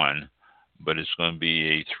just one, but it's going to be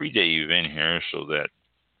a 3-day event here so that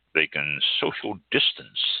they can social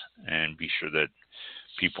distance and be sure that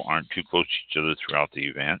people aren't too close to each other throughout the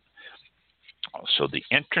event. So the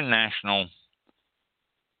International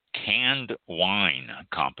Canned Wine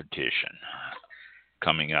Competition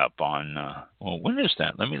coming up on, when is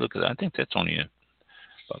that? Let me look at that. I think that's only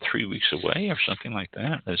about 3 weeks away or something like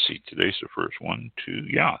that. Let's see. Today's the first 1, 2,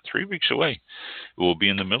 3 weeks away. We'll be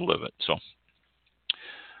in the middle of it. So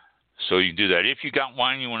you can do that. If you got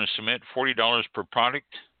wine you want to submit, $40 per product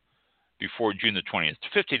before June the 20th,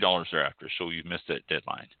 $50 thereafter, so you missed that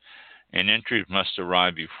deadline. And entries must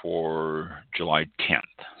arrive before July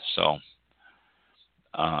 10th. So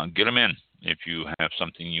get them in if you have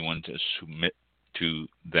something you want to submit to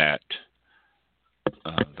that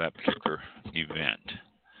particular event.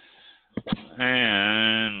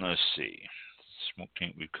 And let's see. Smoke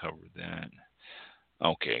tank, we covered that.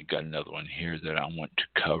 Okay, I got another one here that I want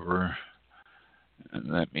to cover.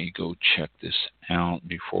 And let me go check this out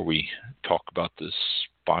before we talk about this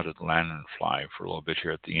spotted lanternfly for a little bit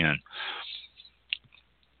here at the end.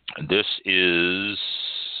 This is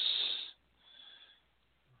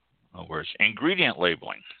where's ingredient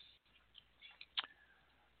labeling.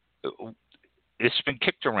 It's been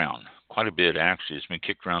kicked around quite a bit, actually. It's been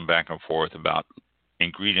kicked around back and forth about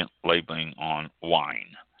ingredient labeling on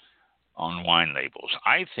wine labels.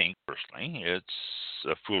 I think, personally, it's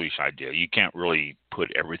a foolish idea. You can't really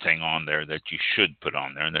put everything on there that you should put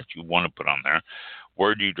on there and that you want to put on there.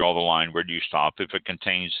 Where do you draw the line? Where do you stop? If it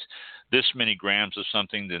contains this many grams of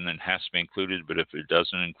something, then it has to be included. But if it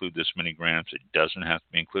doesn't include this many grams, it doesn't have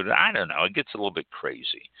to be included. I don't know. It gets a little bit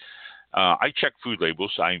crazy. I check food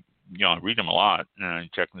labels. I read them a lot, and I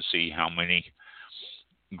check to see how many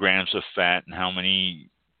grams of fat and how many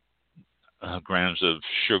grams of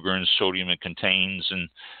sugar and sodium it contains and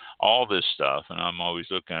all this stuff. And I'm always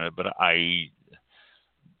looking at it, but I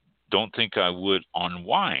don't think I would on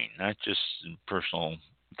wine. That's just a personal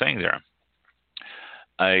thing there.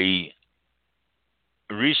 A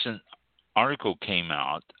recent article came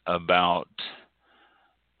out about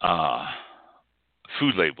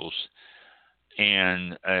food labels,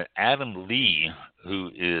 and Adam Lee, who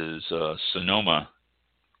is a Sonoma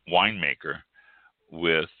winemaker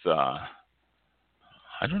with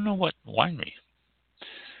I don't know what winery,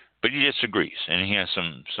 but he disagrees, and he has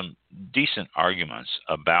some decent arguments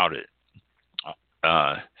about it.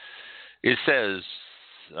 It says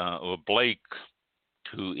Blake,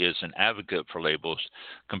 who is an advocate for labels,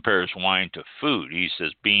 compares wine to food. He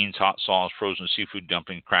says beans, hot sauce, frozen seafood,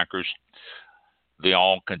 dumpling, crackers, they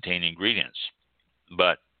all contain ingredients.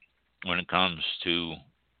 But when it comes to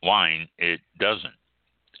wine, it doesn't.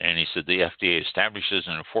 And he said the FDA establishes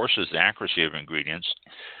and enforces the accuracy of ingredients,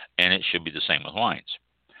 and it should be the same with wines.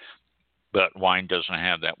 But wine doesn't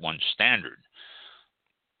have that one standard.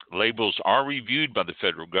 Labels are reviewed by the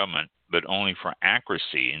federal government, but only for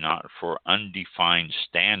accuracy, not for undefined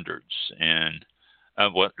standards. And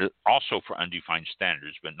also for undefined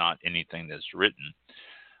standards, but not anything that's written.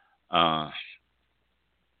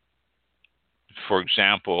 For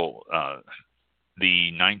example,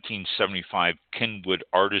 the 1975 Kenwood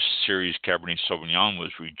Artist Series Cabernet Sauvignon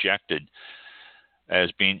was rejected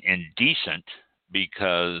as being indecent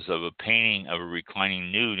because of a painting of a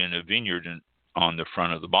reclining nude in a vineyard on the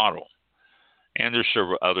front of the bottle. And there's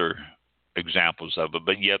several other examples of it,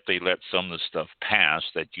 but yet they let some of the stuff pass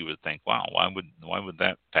that you would think, wow, why would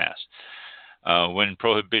that pass? When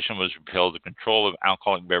prohibition was repealed, the control of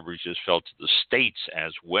alcoholic beverages fell to the states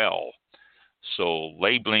as well. So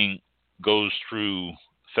labeling goes through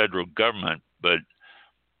federal government, but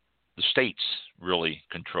the states really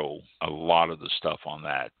control a lot of the stuff on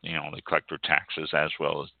that. They collect their taxes as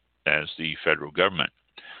well as the federal government.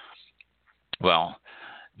 Well,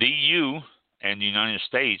 the EU and the United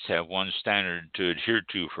States have one standard to adhere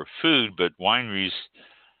to for food, but wineries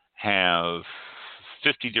have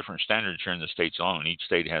 50 different standards here in the states alone. Each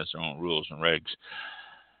state has their own rules and regs.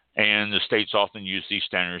 And the states often use these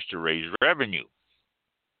standards to raise revenue.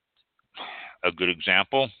 A good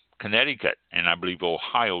example, Connecticut, and I believe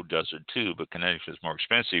Ohio does it too, but Connecticut is more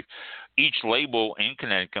expensive. Each label in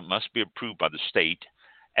Connecticut must be approved by the state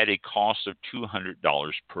at a cost of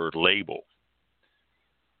 $200 per label.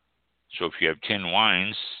 So if you have 10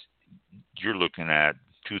 wines, you're looking at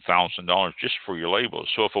 $2,000 just for your labels.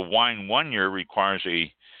 So if a wine 1 year requires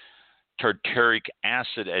a tartaric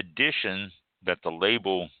acid addition that the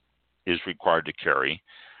label is required to carry,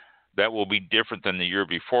 that will be different than the year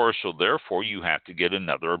before, so therefore you have to get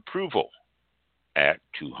another approval at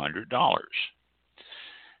 $200.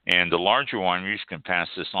 And the larger wineries can pass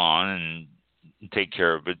this on and take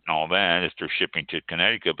care of it and all that if they're shipping to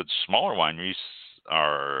Connecticut, but smaller wineries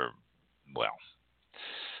are, well,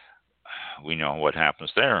 we know what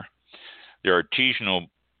happens there. The artisanal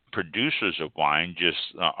producers of wine just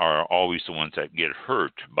are always the ones that get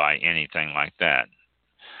hurt by anything like that.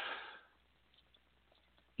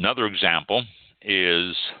 Another example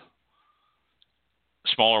is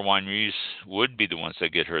smaller wineries would be the ones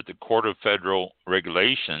that get hurt. The Court of Federal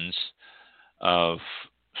Regulations of,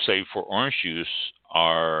 say, for orange juice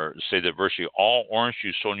say that virtually all orange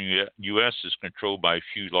juice sold in the U.S. is controlled by a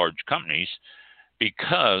few large companies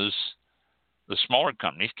because the smaller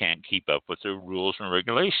companies can't keep up with their rules and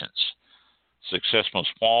regulations. Successful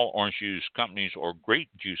small orange juice companies or grape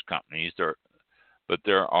juice companies, but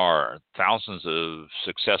there are thousands of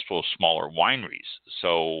successful smaller wineries.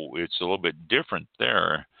 So it's a little bit different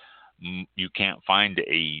there. You can't find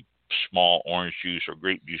a small orange juice or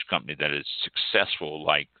grape juice company that is successful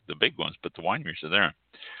like the big ones, but the wineries are there.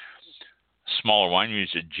 Smaller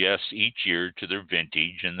wineries adjust each year to their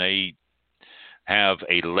vintage, and they have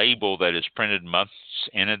a label that is printed months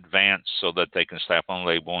in advance so that they can slap on a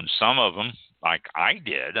label. And some of them, like I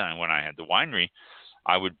did when I had the winery,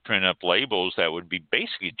 I would print up labels that would be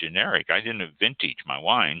basically generic. I didn't vintage my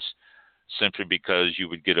wines simply because you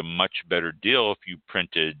would get a much better deal if you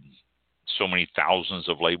printed so many thousands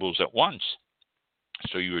of labels at once.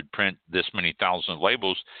 So you would print this many thousands of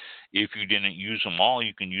labels. If you didn't use them all,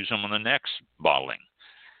 you can use them on the next bottling.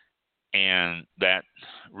 And that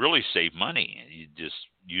really saved money. You just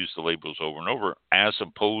use the labels over and over as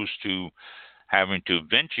opposed to having to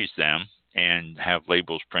vintage them and have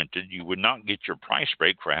labels printed. You would not get your price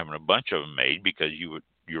break for having a bunch of them made because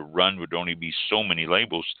your run would only be so many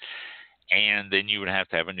labels, and then you would have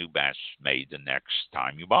to have a new batch made the next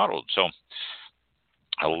time you bottled. So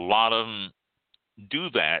a lot of them do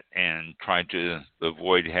that and try to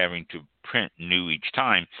avoid having to print new each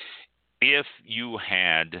time. If you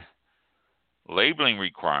had labeling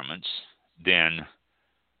requirements, then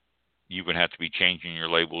you would have to be changing your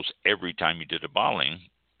labels every time you did a bottling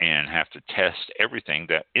and have to test everything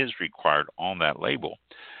that is required on that label.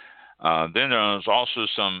 Then there's also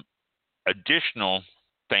some additional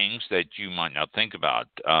things that you might not think about.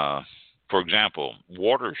 For example,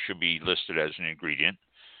 water should be listed as an ingredient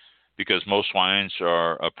because most wines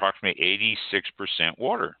are approximately 86%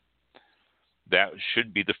 water. That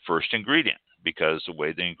should be the first ingredient because the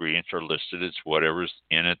way the ingredients are listed, it's whatever's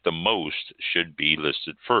in it the most should be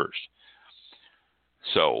listed first.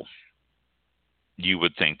 So you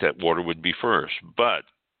would think that water would be first, but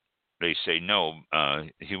they say no,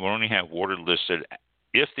 he will only have water listed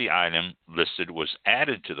if the item listed was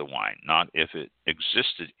added to the wine, not if it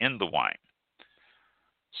existed in the wine.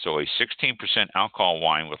 So a 16% alcohol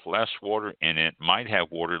wine with less water in it might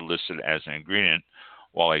have water listed as an ingredient,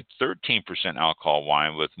 while a 13% alcohol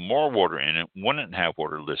wine with more water in it wouldn't have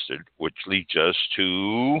water listed, which leads us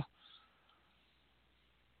to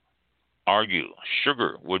argue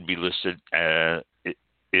sugar would be listed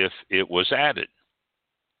if it was added.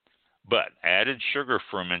 But added sugar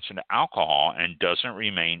ferments into alcohol and doesn't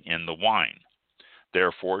remain in the wine.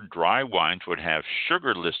 Therefore, dry wines would have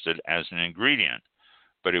sugar listed as an ingredient,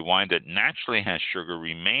 but a wine that naturally has sugar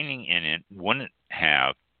remaining in it wouldn't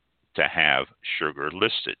have to have sugar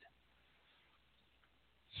listed.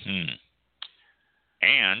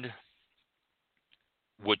 And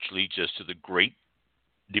which leads us to the great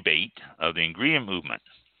debate of the ingredient movement.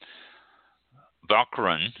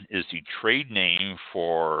 Valcarin is the trade name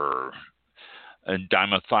for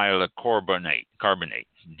dimethylcarbonate,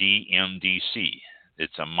 DMDC.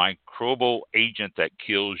 It's a microbial agent that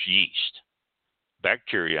kills yeast,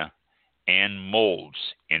 bacteria, and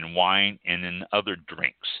molds in wine and in other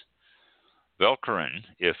drinks. Valcarin,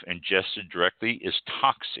 if ingested directly, is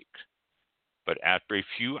toxic, but after a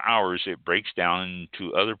few hours it breaks down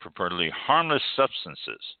into other purportedly harmless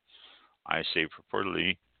substances. I say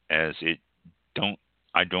purportedly as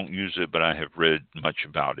I don't use it, but I have read much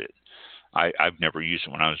about it. I've never used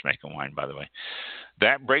it when I was making wine, by the way.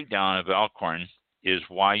 That breakdown of Valcarin is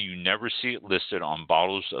why you never see it listed on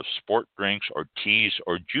bottles of sport drinks or teas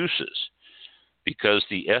or juices, because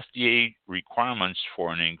the FDA requirements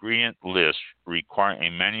for an ingredient list require a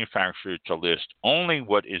manufacturer to list only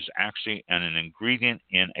what is actually an ingredient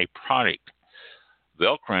in a product.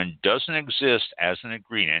 Valcarin doesn't exist as an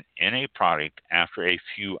ingredient in a product after a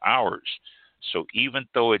few hours, so even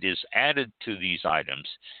though it is added to these items,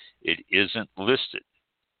 it isn't listed.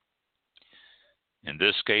 In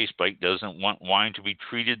this case, Blake doesn't want wine to be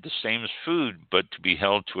treated the same as food, but to be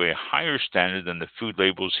held to a higher standard than the food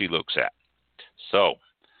labels he looks at. So,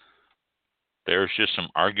 there's just some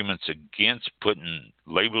arguments against putting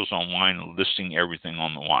labels on wine and listing everything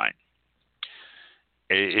on the wine.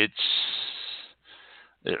 It's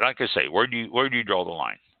like I say, where do you draw the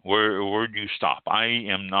line? Where do you stop? I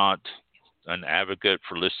am not an advocate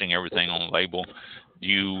for listing everything on the label.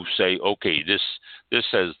 You say, okay, this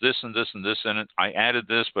says this and this and this in it. I added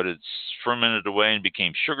this, but it's fermented away and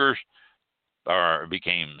became sugar, or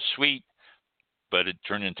became sweet, but it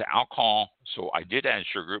turned into alcohol. So I did add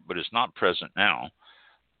sugar, but it's not present now.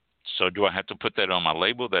 So do I have to put that on my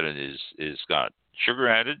label that it is got sugar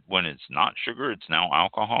added when it's not sugar? It's now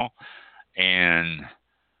alcohol. And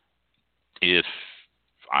if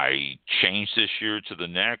I change this year to the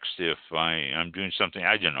next, if I'm doing something,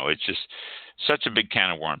 I don't know. It's just such a big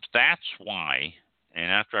can of worms. That's why,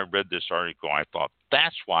 and after I read this article, I thought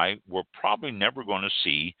that's why we're probably never going to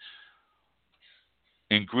see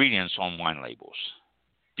ingredients on wine labels,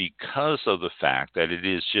 because of the fact that it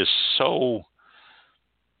is just so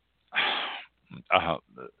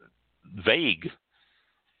vague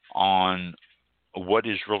on what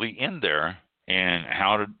is really in there and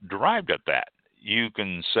how to derive at that. You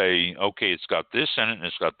can say, okay, it's got this in it and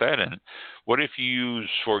it's got that in it. What if you use,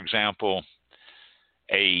 for example,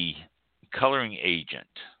 a coloring agent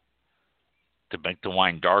to make the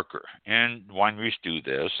wine darker? And wineries do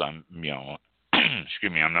this.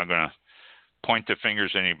 Excuse me, I'm not going to point the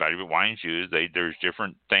fingers at anybody, but wines use, there's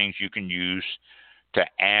different things you can use to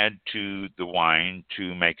add to the wine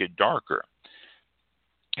to make it darker.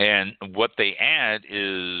 And what they add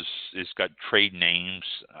is, it's got trade names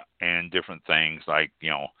and different things like,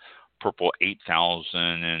 Purple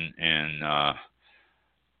 8000 and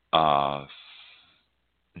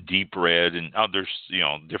Deep Red and others,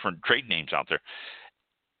 different trade names out there.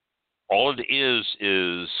 All it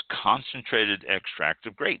is concentrated extract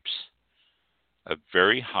of grapes, a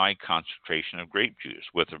very high concentration of grape juice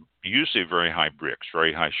with usually very high Brix,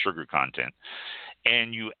 very high sugar content.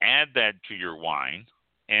 And you add that to your wine,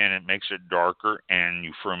 and it makes it darker, and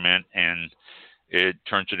you ferment, and it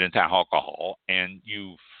turns it into alcohol. And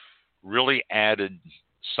you've really added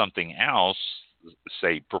something else,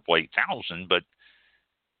 say Purple 8000, but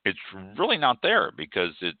it's really not there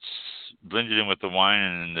because it's blended in with the wine,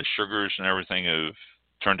 and the sugars and everything have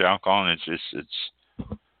turned to alcohol, and it's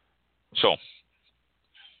so.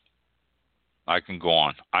 I can go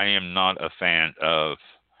on. I am not a fan of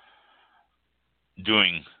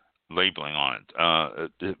doing labeling on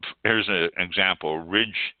it. Here's an example.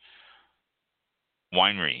 Ridge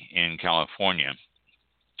Winery in California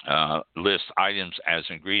lists items as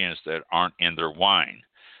ingredients that aren't in their wine.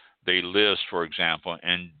 They list, for example,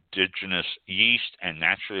 indigenous yeast and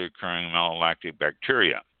naturally occurring malolactic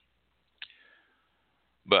bacteria.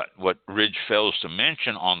 But what Ridge fails to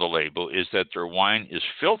mention on the label is that their wine is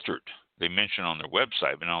filtered. They mention on their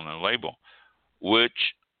website, but not on their label,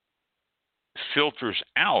 which filters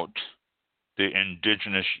out the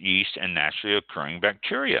indigenous yeast and naturally occurring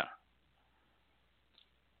bacteria.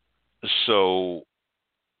 So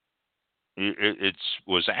it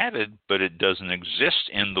was added, but it doesn't exist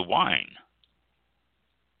in the wine.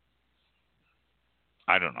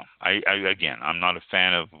 I don't know. Again, I'm not a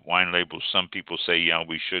fan of wine labels. Some people say, yeah,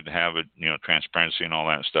 we should have it, transparency and all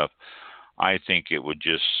that stuff. I think it would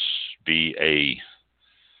just be a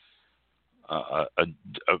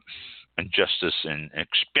injustice and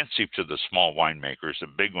expensive to the small winemakers. The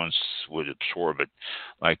big ones would absorb it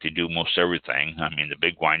like they do most everything. I mean, the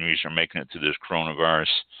big wineries are making it through this coronavirus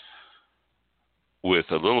with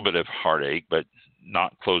a little bit of heartache, but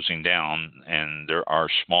not closing down. And there are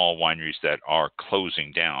small wineries that are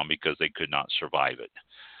closing down because they could not survive it.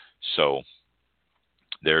 So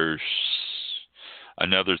there's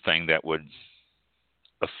another thing that would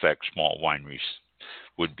affect small wineries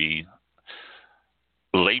would be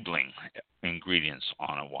labeling ingredients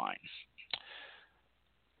on a wine.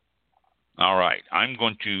 All right, I'm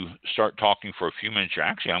going to start talking for a few minutes here.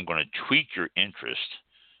 Actually, I'm going to tweak your interest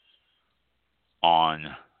on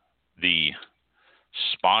the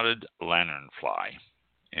spotted lanternfly,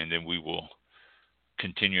 and then we will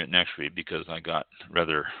continue it next week because I got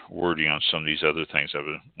rather wordy on some of these other things I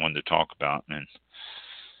wanted to talk about, and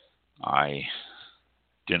I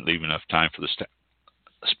didn't leave enough time for the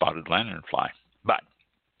spotted lanternfly. But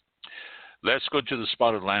let's go to the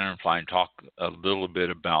spotted lanternfly and talk a little bit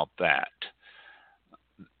about that.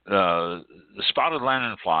 The spotted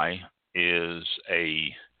lanternfly is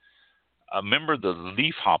a member of the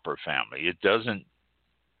leafhopper family. It doesn't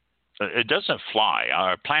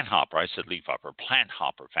fly. Plant hopper. I said leafhopper. Plant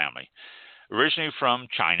hopper family. Originally from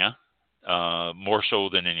China, more so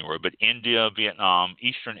than anywhere, but India, Vietnam,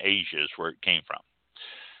 Eastern Asia is where it came from.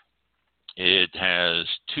 It has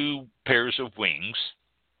two pairs of wings,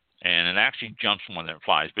 and it actually jumps when it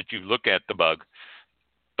flies. But you look at the bug,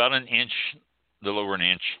 about an inch, a little over an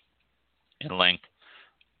inch in length,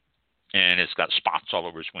 and it's got spots all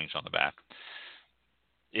over its wings on the back.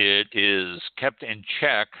 It is kept in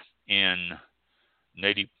check in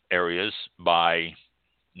native areas by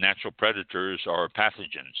natural predators or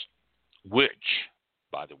pathogens, which,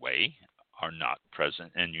 by the way, are not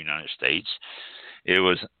present in the United States. It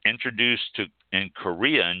was introduced in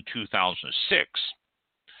Korea in 2006,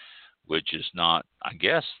 which is not, I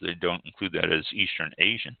guess they don't include that as Eastern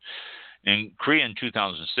Asian. In Korea in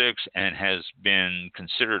 2006, and has been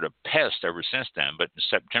considered a pest ever since then. But in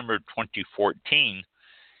September 2014,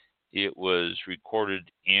 it was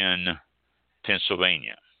recorded in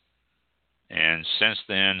Pennsylvania. And since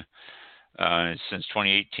then, since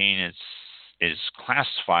 2018, it's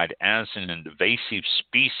classified as an invasive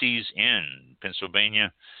species in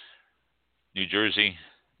Pennsylvania, New Jersey,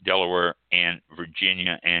 Delaware, and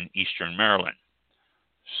Virginia, and Eastern Maryland.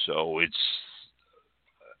 So it's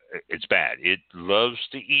bad. It loves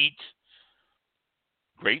to eat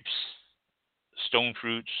grapes, stone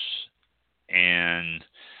fruits, and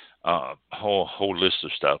a whole list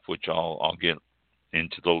of stuff, which I'll get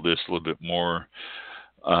into the list a little bit more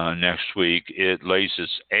next week. It lays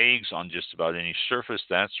its eggs on just about any surface.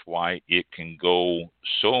 That's why it can go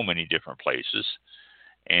so many different places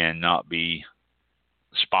and not be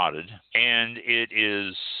spotted. And it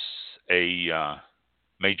is a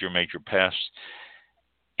major pest,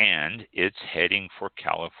 and it's heading for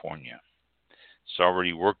California. It's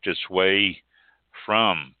already worked its way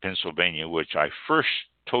from Pennsylvania, which I first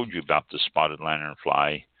told you about the spotted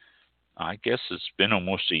lanternfly. I guess it's been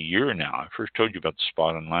almost a year now. I first told you about the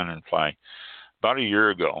spotted lanternfly about a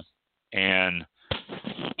year ago, and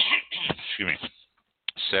excuse me,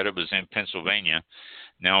 said it was in Pennsylvania.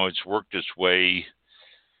 Now it's worked its way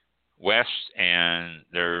west, and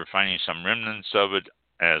they're finding some remnants of it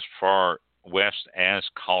as far west as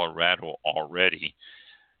Colorado already,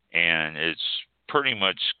 and it's pretty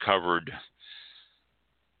much covered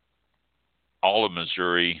all of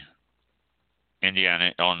Missouri,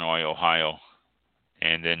 Indiana, Illinois, Ohio,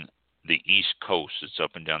 and then the East Coast. It's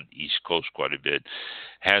up and down the East Coast quite a bit.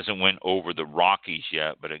 Hasn't went over the Rockies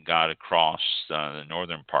yet, but it got across the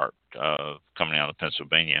northern part coming out of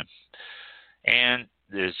Pennsylvania. And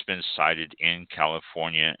it's been sighted in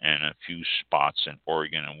California and a few spots in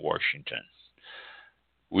Oregon and Washington.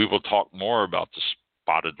 We will talk more about the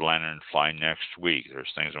spotted lanternfly next week.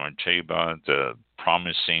 There's things I want to tell you about, the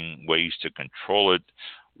promising ways to control it,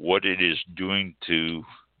 what it is doing to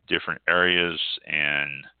different areas,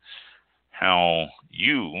 and how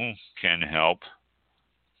you can help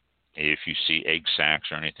if you see egg sacs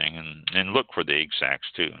or anything, and look for the egg sacs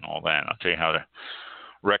too and all that. I'll tell you how to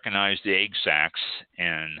recognize the egg sacs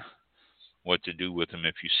and what to do with them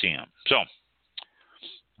if you see them. So,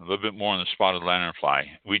 a little bit more on the spotted lanternfly.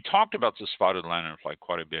 We talked about the spotted lanternfly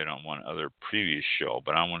quite a bit on one other previous show,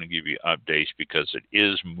 but I want to give you updates because it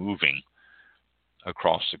is moving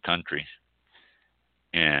across the country,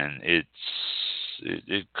 and it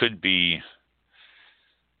could be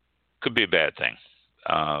a bad thing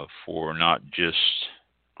for not just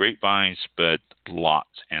grapevines, but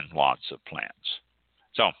lots and lots of plants.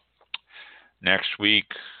 So next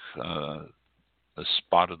week, the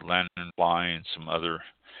spotted lanternfly and some other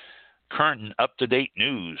current and up-to-date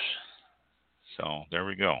news. So there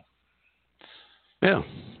we go. Yeah,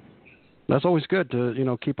 that's always good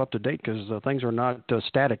to keep up to date, because things are not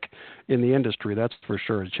static in the industry. That's for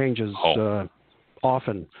sure. It changes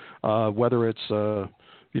often, whether it's the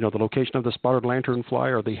location of the spotted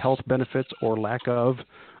lanternfly or the health benefits or lack of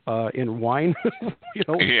in wine.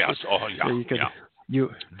 Yes. Oh yeah.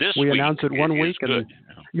 We announce it one week, and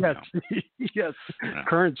yes, yes.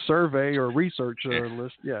 Current survey or research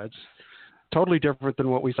list. Yeah, it's totally different than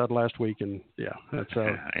what we said last week, and that's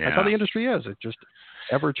how the industry is. It's just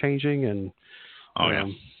ever changing, and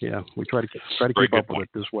we try to keep up with it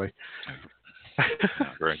this way.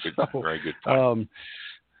 Very good. Very good point.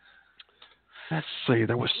 Let's see.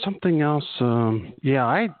 There was something else.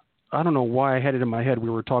 I don't know why I had it in my head. We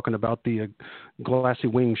were talking about the glassy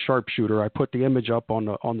wing sharpshooter. I put the image up on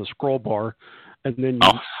the scroll bar, and then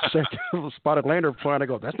you said spotted lanternfly, and I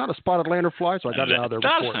go, "That's not a spotted lanternfly," so I got it out of there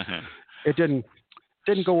before. It didn't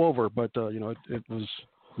go over, but it was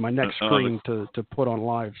my next screen to put on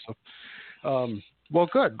live. So, well,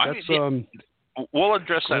 good. We'll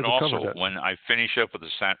address that also when I finish up with the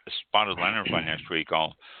spotted lanternfly next week.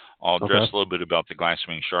 I'll address a little bit about the glassy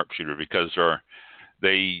wing sharpshooter, because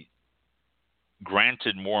they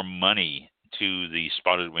granted more money to the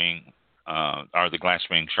spotted wing or the glassy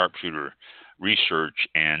wing sharpshooter research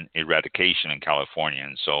and eradication in California,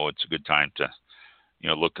 and so it's a good time to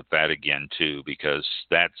look at that again too, because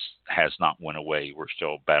that has not went away. We're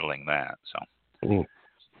still battling that. So,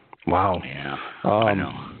 wow. Yeah, I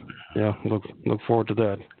know. Yeah, look forward to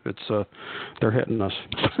that. It's they're hitting us.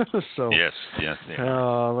 So yes, they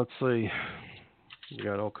are. Let's see. We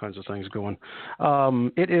got all kinds of things going.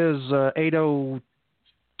 It is 8:02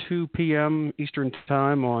 p.m. Eastern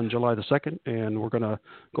Time on July the 2nd, and we're going to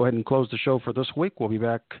go ahead and close the show for this week. We'll be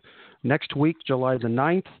back next week, July the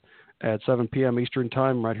 9th, at 7 p.m. Eastern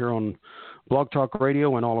Time, right here on Blog Talk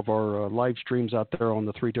Radio, and all of our live streams out there on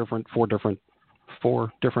the four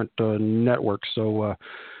different networks. So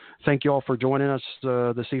thank you all for joining us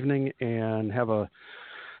this evening, and have a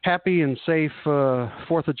happy and safe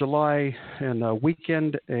 4th of July and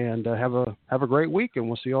weekend, and have a great week, and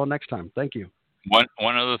we'll see you all next time. Thank you.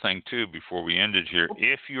 One other thing too before we end it here,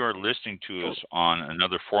 if you are listening to us on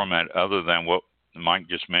another format other than what Mike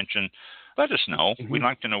just mentioned, let us know. Mm-hmm. We'd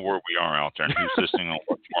like to know where we are out there and who's listening on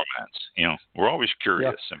what formats. We're always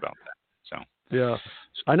curious about that. So yeah,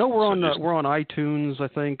 I know we're on iTunes, I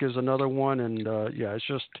think, is another one, and it's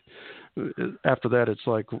just after that it's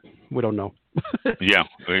like we don't know.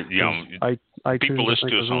 People listen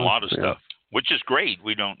to us on a lot of stuff, which is great.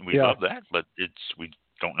 We love that, but we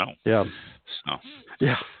don't know. Yeah. So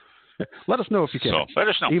let us know if you can. So let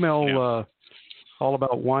us know. Email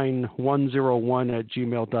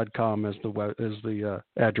allaboutwine101@gmail.com is the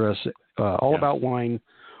address.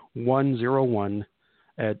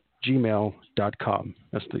 allaboutwine101@gmail.com.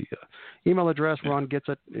 That's the email address. Ron gets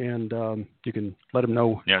it, and you can let him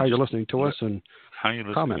know how you're listening to us and how you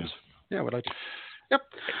comments. We'd like to. Yep.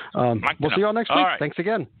 We'll see you all next week. Right. Thanks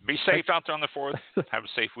again. Be safe out there on the 4th. Have a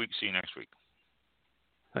safe week. See you next week.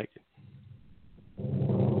 Thank you.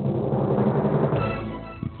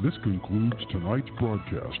 This concludes tonight's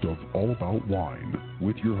broadcast of All About Wine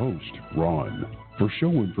with your host, Ron. For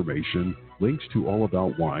show information, links to All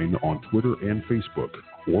About Wine on Twitter and Facebook,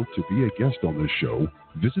 or to be a guest on this show,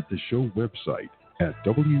 visit the show website at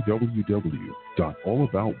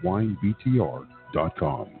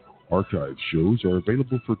www.allaboutwinebtr.com. Archived shows are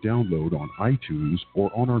available for download on iTunes or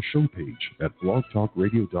on our show page at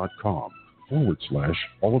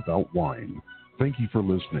blogtalkradio.com/allaboutwine. Thank you for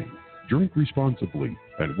listening. Drink responsibly,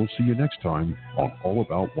 and we'll see you next time on All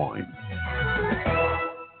About Wine.